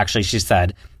 Well, actually, she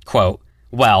said, quote,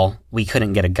 we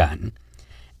couldn't get a gun.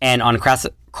 And on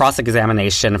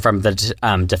cross-examination from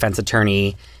the defense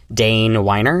attorney, Dane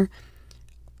Weiner,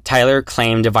 Tyler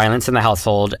claimed violence in the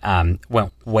household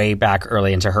went way back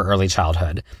early into her early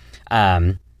childhood.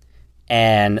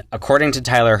 And according to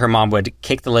Tyler, her mom would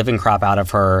kick the living crap out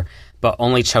of her, but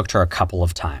only choked her a couple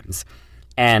of times.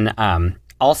 And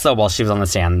also, while she was on the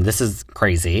stand, this is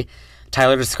crazy,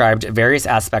 Tyler described various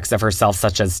aspects of herself,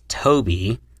 such as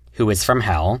Toby, who is from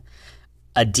hell,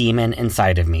 a demon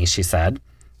inside of me, she said.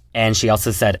 And she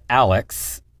also said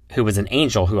Alex, who was an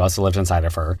angel who also lived inside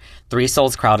of her. 3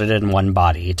 souls crowded in one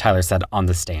body, Tyler said on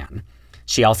the stand.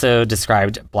 She also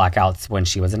described blackouts when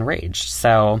she was enraged.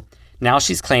 So now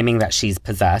she's claiming that she's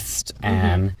possessed.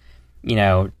 And,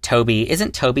 Toby,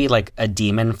 isn't Toby like a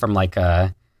demon from like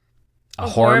a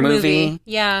horror movie?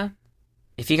 Yeah.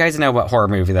 If you guys know what horror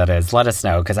movie that is, let us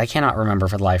know, because I cannot remember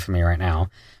for the life of me right now.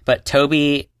 But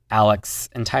Toby, Alex,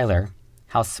 and Tyler,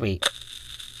 how sweet.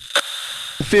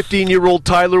 15-year-old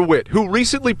Tyler Witt, who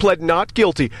recently pled not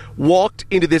guilty, walked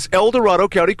into this El Dorado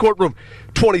County courtroom.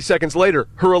 20 seconds later,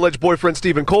 her alleged boyfriend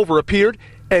Stephen Culver appeared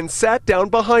and sat down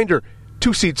behind her,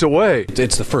 2 seats away.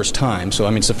 It's the first time, so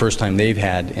it's the first time they've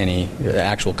had any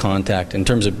actual contact in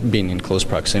terms of being in close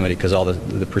proximity, because all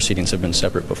the proceedings have been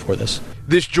separate before this.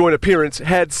 This joint appearance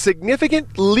had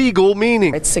significant legal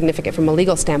meaning. It's significant from a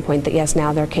legal standpoint that, yes,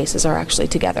 now their cases are actually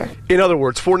together. In other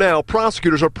words, for now,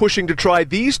 prosecutors are pushing to try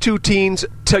these 2 teens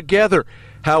together.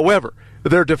 However,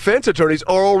 their defense attorneys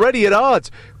are already at odds.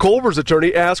 Culver's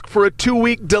attorney asked for a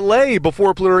 2-week delay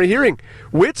before a preliminary hearing.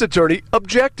 Witt's attorney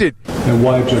objected. And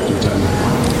why objected,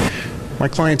 Tyler? My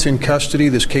client's in custody.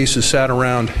 This case has sat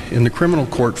around in the criminal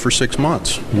court for 6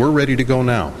 months. We're ready to go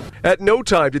now. At no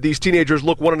time did these teenagers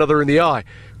look one another in the eye.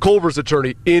 Culver's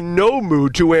attorney in no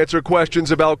mood to answer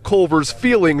questions about Culver's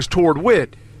feelings toward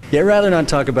Whit. Yeah, rather not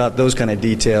talk about those kind of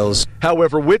details.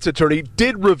 However, Whit's attorney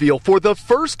did reveal for the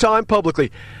first time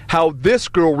publicly how this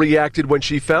girl reacted when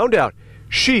she found out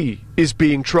she is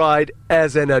being tried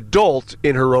as an adult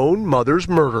in her own mother's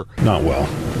murder. Not well.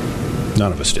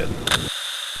 None of us did.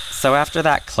 So after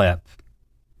that clip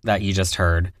that you just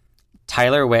heard,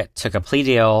 Tyler Whit took a plea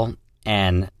deal,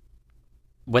 and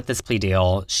with this plea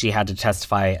deal, she had to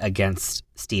testify against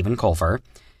Stephen Culver,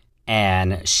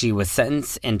 and she was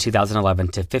sentenced in 2011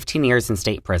 to 15 years in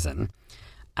state prison.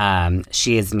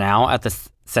 She is now at the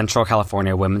Central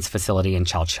California Women's Facility in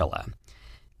Chowchilla.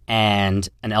 And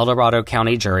an El Dorado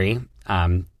County jury,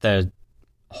 the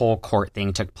whole court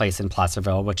thing took place in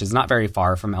Placerville, which is not very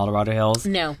far from El Dorado Hills.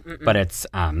 No. But it's,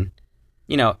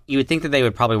 you would think that they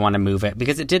would probably want to move it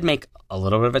because it did make a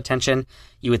little bit of attention.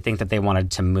 You would think that they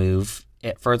wanted to move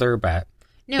it further, but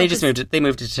no, they just moved it. They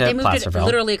moved it to Placerville. It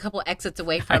literally a couple exits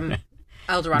away from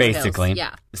El Dorado Basically. Hills.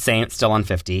 Yeah. Same, still on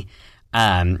 50.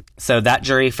 So that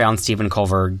jury found Stephen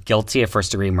Culver guilty of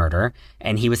first-degree murder,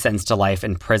 and he was sentenced to life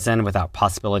in prison without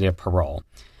possibility of parole.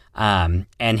 And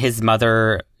his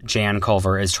mother, Jan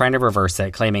Culver, is trying to reverse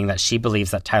it, claiming that she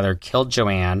believes that Tyler killed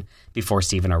Joanne before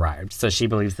Stephen arrived. So she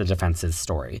believes the defense's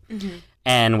story. Mm-hmm.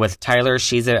 And with Tyler,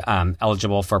 she's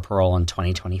eligible for parole in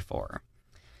 2024.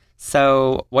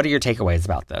 So what are your takeaways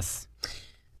about this?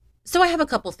 So I have a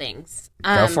couple things.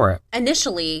 Go for it.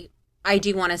 Initially, I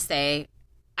do want to say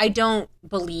I don't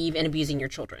believe in abusing your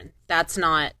children. That's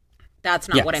not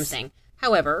what I'm saying.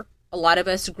 However, a lot of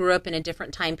us grew up in a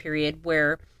different time period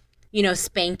where,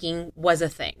 spanking was a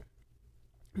thing.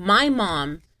 My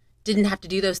mom didn't have to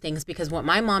do those things because what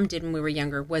my mom did when we were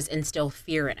younger was instill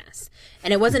fear in us.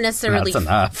 And it wasn't necessarily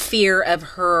fear of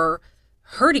her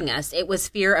hurting us. It was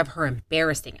fear of her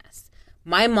embarrassing us.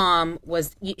 My mom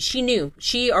she knew.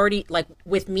 She already,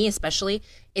 with me especially,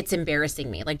 it's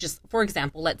embarrassing me. Just, for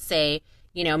example, let's say,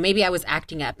 maybe I was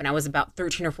acting up and I was about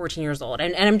 13 or 14 years old.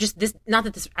 And I'm just, not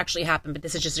that this actually happened, but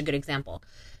this is just a good example.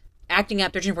 Acting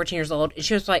up, 13, 14 years old. And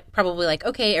she was probably like,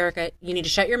 okay, Erica, you need to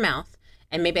shut your mouth.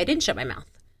 And maybe I didn't shut my mouth.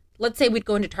 Let's say we'd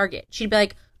go into Target. She'd be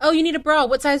like, oh, you need a bra.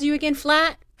 What size are you again?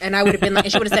 Flat? And I would have been like,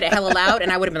 and she would have said it hella loud.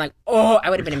 And I would have been like, oh, I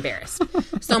would have been embarrassed.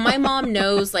 So my mom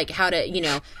knows how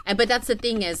to, but that's the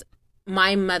thing is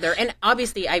my mother, and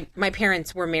obviously my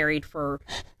parents were married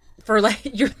my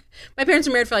parents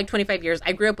were married for 25 years.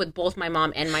 I grew up with both my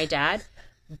mom and my dad,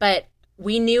 but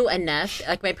we knew enough.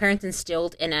 My parents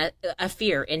instilled in a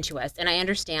fear into us. And I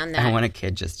understand that. I want a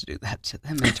kid just to do that to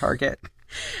them in Target.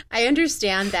 I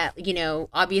understand that,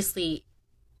 obviously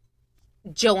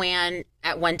Joanne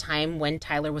at one time when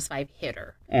Tyler was 5 hit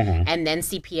her. Mm-hmm. And then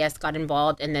CPS got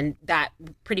involved. And then that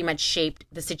pretty much shaped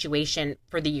the situation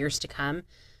for the years to come.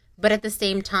 But at the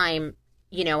same time,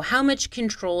 how much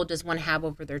control does one have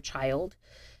over their child?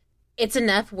 It's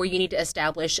enough where you need to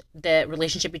establish the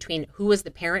relationship between who is the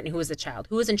parent and who is the child,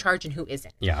 who is in charge and who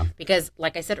isn't. Yeah. Because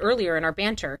like I said earlier in our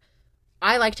banter,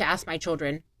 I like to ask my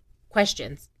children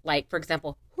questions. Like, for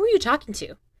example, who are you talking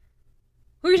to?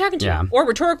 Who are you talking to? Yeah. Or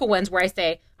rhetorical ones where I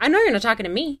say, I know you're not talking to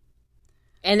me.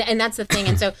 And that's the thing.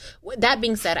 And so that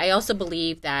being said, I also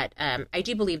believe that, I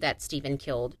do believe that Stephen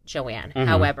killed Joanne. Mm-hmm.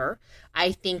 However,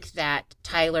 I think that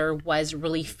Tyler was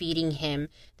really feeding him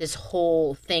this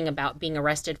whole thing about being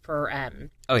arrested for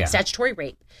statutory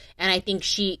rape. And I think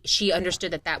she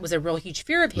understood that was a real huge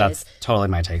fear of his. That's totally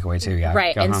my takeaway too, yeah.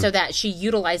 Right. And so that she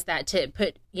utilized that to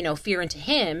put, fear into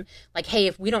him. Like, hey,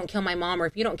 if we don't kill my mom or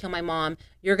if you don't kill my mom,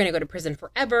 you're going to go to prison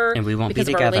forever. And we won't be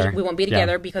together. We won't be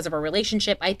together because of our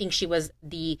relationship. I think she was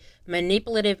the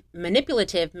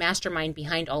manipulative mastermind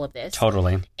behind all of this.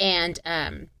 Totally. And,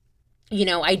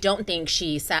 I don't think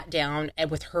she sat down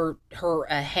with her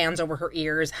hands over her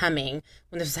ears humming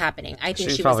when this was happening. I think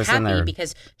she was happy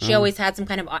because she always had some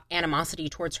kind of animosity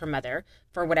towards her mother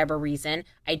for whatever reason.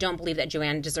 I don't believe that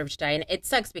Joanne deserved to die. And it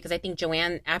sucks because I think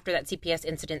Joanne, after that CPS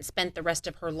incident, spent the rest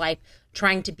of her life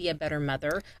trying to be a better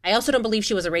mother. I also don't believe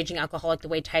she was a raging alcoholic the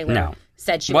way Tyler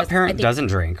said she was. What parent doesn't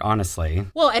drink, honestly?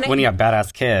 Well, and when you have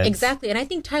badass kids. Exactly. And I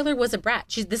think Tyler was a brat.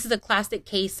 This is a classic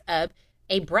case of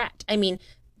a brat. I mean,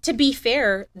 to be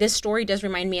fair, this story does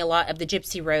remind me a lot of the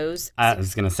Gypsy Rose. I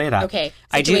was going to say that. Okay,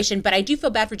 situation. But I do feel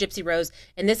bad for Gypsy Rose.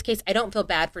 In this case, I don't feel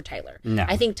bad for Tyler. No.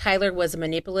 I think Tyler was a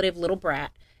manipulative little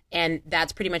brat, and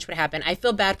that's pretty much what happened. I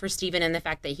feel bad for Stephen and the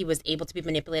fact that he was able to be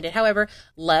manipulated. However,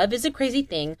 love is a crazy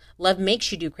thing. Love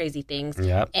makes you do crazy things.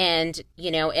 Yep. And,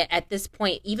 at this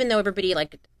point, even though everybody,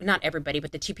 not everybody,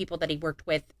 but the two people that he worked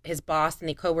with, his boss and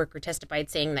the coworker testified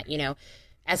saying that,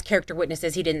 as character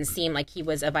witnesses, he didn't seem like he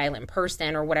was a violent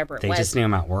person or whatever it was. They just knew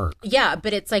him at work. Yeah,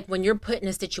 but it's like when you're put in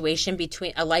a situation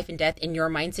between a life and death in your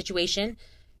mind situation,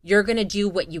 you're going to do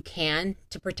what you can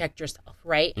to protect yourself,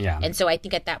 right? Yeah. And so I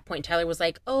think at that point, Tyler was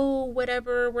like, oh,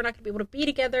 whatever, we're not going to be able to be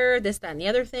together, this, that, and the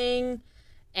other thing.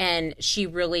 And she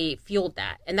really fueled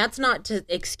that. And that's not to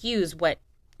excuse what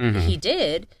he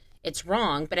did. It's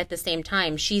wrong. But at the same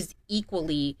time, she's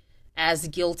equally as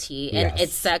guilty. And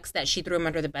it sucks that she threw him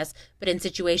under the bus. But in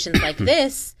situations like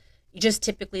this, just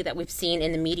typically that we've seen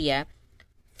in the media,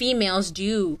 females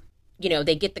do...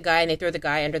 they get the guy and they throw the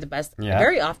guy under the bus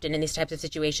very often in these types of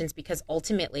situations because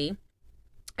ultimately,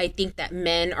 I think that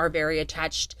men are very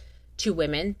attached to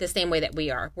women the same way that we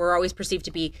are. We're always perceived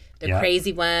to be the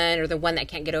crazy one or the one that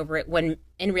can't get over it when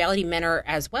in reality men are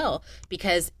as well.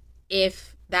 Because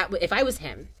if I was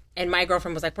him and my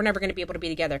girlfriend was like, we're never going to be able to be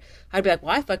together, I'd be like,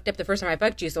 well, I fucked up the first time I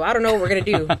fucked you, so I don't know what we're going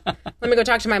to do. Let me go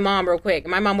talk to my mom real quick.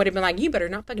 My mom would have been like, you better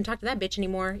not fucking talk to that bitch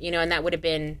anymore. And that would have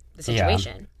been the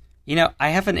situation. I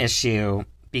have an issue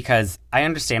because I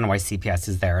understand why CPS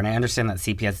is there, and I understand that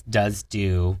CPS does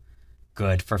do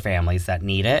good for families that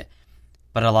need it,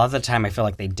 but a lot of the time I feel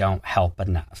like they don't help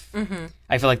enough. Mm-hmm.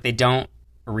 I feel like they don't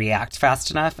react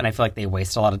fast enough, and I feel like they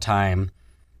waste a lot of time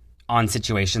on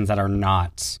situations that are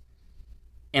not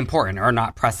important or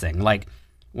not pressing. Like,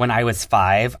 when I was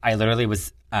 5, I literally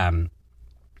was,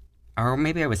 or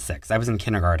maybe I was 6, I was in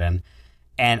kindergarten,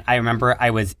 and I remember I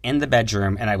was in the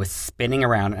bedroom and I was spinning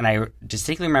around, and I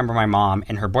distinctly remember my mom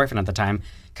and her boyfriend at the time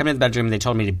coming to the bedroom and they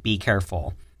told me to be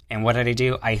careful. And what did I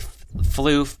do? I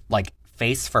flew like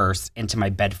face first into my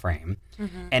bed frame,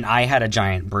 and I had a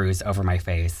giant bruise over my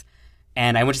face.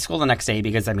 And I went to school the next day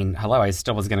because, I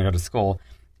still was going to go to school.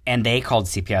 And they called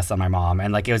CPS on my mom.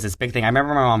 And it was this big thing. I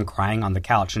remember my mom crying on the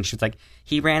couch, and she was like,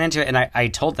 he ran into it. And I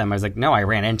told them, I was like, no, I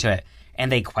ran into it.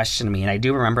 And they questioned me. And I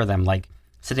do remember them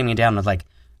sitting me down with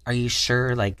are you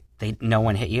sure no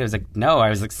one hit you? I was like, no, I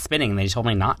was spinning. And they told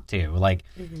me not to.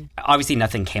 Obviously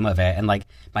nothing came of it. And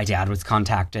my dad was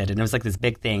contacted, and it was this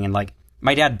big thing. And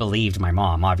my dad believed my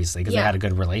mom, obviously, because they had a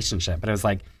good relationship. But it was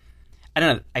I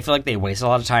don't know. I feel like they waste a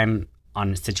lot of time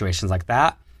on situations like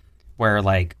that where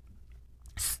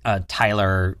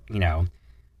Tyler,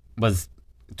 was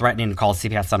threatening to call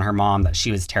CPS on her mom, that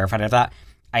she was terrified of that.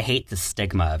 I hate the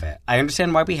stigma of it. I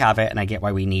understand why we have it, and I get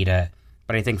why we need it,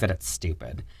 but I think that it's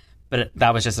stupid. But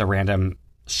that was just a random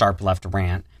sharp left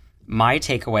rant. My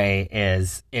takeaway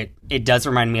is it does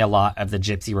remind me a lot of the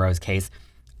Gypsy Rose case.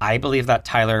 I believe that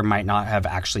Tyler might not have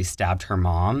actually stabbed her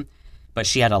mom, but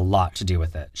she had a lot to do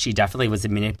with it. She definitely was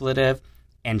manipulative,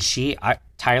 and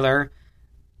Tyler,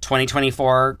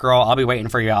 2024, girl, I'll be waiting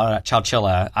for you out at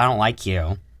Chowchilla. I don't like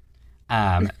you.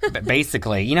 But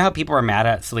basically, you know how people are mad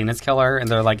at Selena's killer, and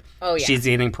they're like, "Oh yeah, she's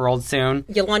getting paroled soon."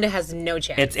 Yolanda has no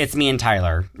chance. It's me and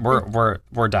Tyler.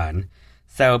 We're done.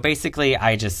 So basically,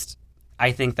 I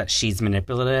think that she's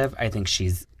manipulative. I think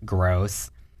she's gross.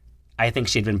 I think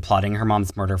she'd been plotting her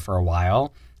mom's murder for a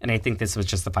while, and I think this was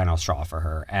just the final straw for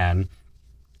her. And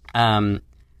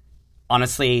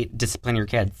honestly, discipline your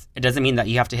kids. It doesn't mean that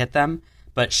you have to hit them,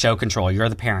 but show control. You're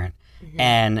the parent. Mm-hmm.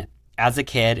 And as a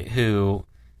kid who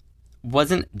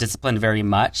wasn't disciplined very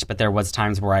much, but there was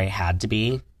times where I had to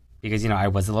be because, I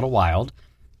was a little wild,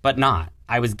 but not.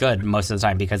 I was good most of the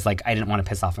time because, I didn't want to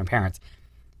piss off my parents.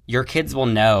 Your kids will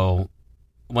know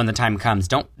when the time comes.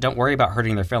 Don't worry about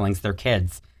hurting their feelings. They're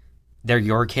kids. They're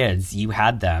your kids. You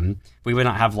had them. We would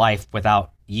not have life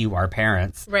without you, our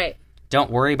parents. Right. Don't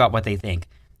worry about what they think.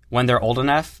 When they're old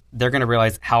enough, they're going to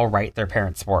realize how right their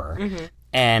parents were. Mm-hmm.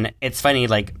 And it's funny,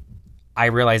 I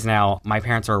realize now my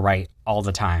parents were right all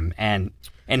the time. And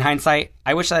in hindsight,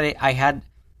 I wish that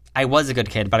I was a good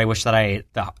kid, but I wish that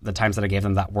the times that I gave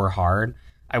them that were hard,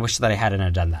 I wish that I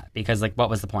hadn't done that. Because, what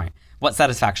was the point? What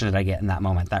satisfaction did I get in that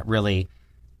moment that really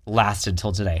lasted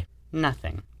till today?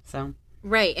 Nothing. So.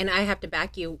 Right. And I have to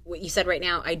back you. What you said right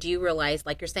now, I do realize,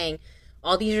 like you're saying,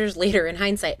 all these years later, in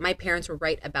hindsight, my parents were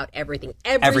right about everything.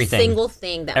 Everything. Single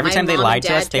thing that every my time mom they lied and dad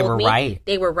to us, they were right.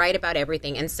 They were right about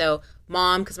everything. And so,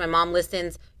 Mom, because my mom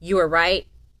listens, you were right.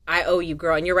 I owe you,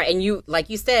 girl. And you're right. And you, like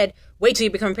you said, wait till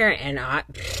you become a parent. And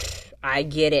I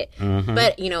get it. Mm-hmm.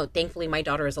 But, thankfully, my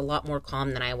daughter is a lot more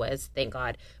calm than I was. Thank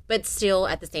God. But still,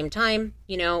 at the same time,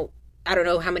 I don't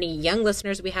know how many young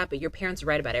listeners we have, but your parents are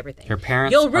right about everything. Your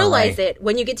parents You'll realize are right. it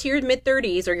when you get to your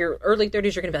mid-30s or your early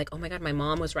 30s. You're going to be like, oh, my God, my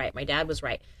mom was right. My dad was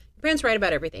right. Your parents are right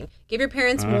about everything. Give your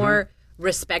parents more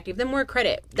respect. Give them more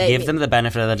credit. Give them the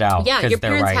benefit of the doubt. Yeah, your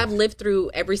parents right. have lived through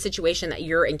every situation that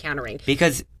you're encountering.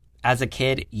 Because as a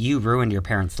kid, you ruined your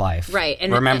parents' life. Right.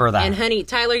 And remember that. And, honey,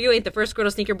 Tyler, you ain't the first girl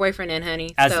to sneak your boyfriend in,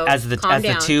 honey. As the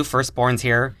two firstborns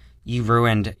here, you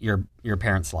ruined your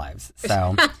parents' lives.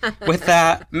 So with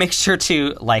that, make sure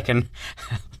to like and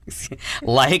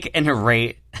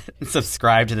rate and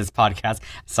subscribe to this podcast.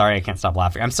 Sorry, I can't stop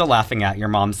laughing. I'm still laughing at your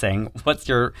mom saying, "What's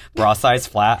your bra size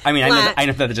flat?" I mean, flat. I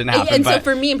know that it didn't happen, and but so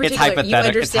for me in particular, you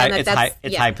understand it's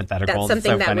hypothetical. That's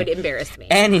something so that funny. would embarrass me.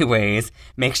 Anyways,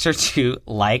 make sure to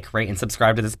like, rate, and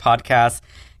subscribe to this podcast.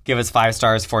 Give us 5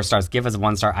 stars, 4 stars. Give us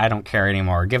 1 star. I don't care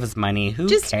anymore. Give us money. Who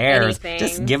cares? Anything.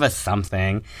 Just give us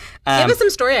something. Give us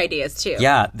some story ideas too.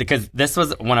 Yeah, because this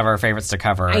was one of our favorites to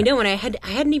cover. I know, and I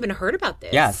hadn't even heard about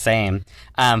this. Yeah, same.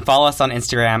 Follow us on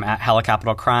Instagram at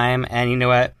HellaCapitalCrime. And you know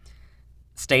what?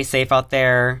 Stay safe out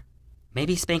there.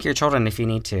 Maybe spank your children if you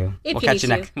need to. We'll catch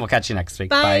you next week.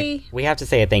 Bye. We have to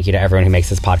say a thank you to everyone who makes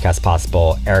this podcast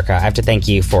possible. Erica, I have to thank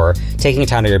you for taking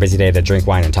time out of your busy day to drink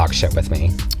wine and talk shit with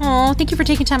me. Oh, thank you for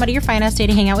taking time out of your fine ass day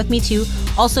to hang out with me too.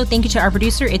 Also, thank you to our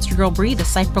producer, It's Your Girl Brie, the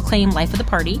self-proclaimed life of the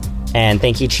party. And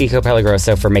thank you, Chico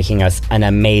Pelagroso, for making us an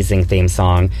amazing theme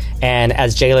song. And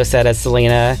as J-Lo said as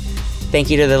Selena, thank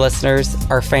you to the listeners,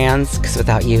 our fans, because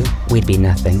without you, we'd be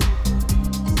nothing.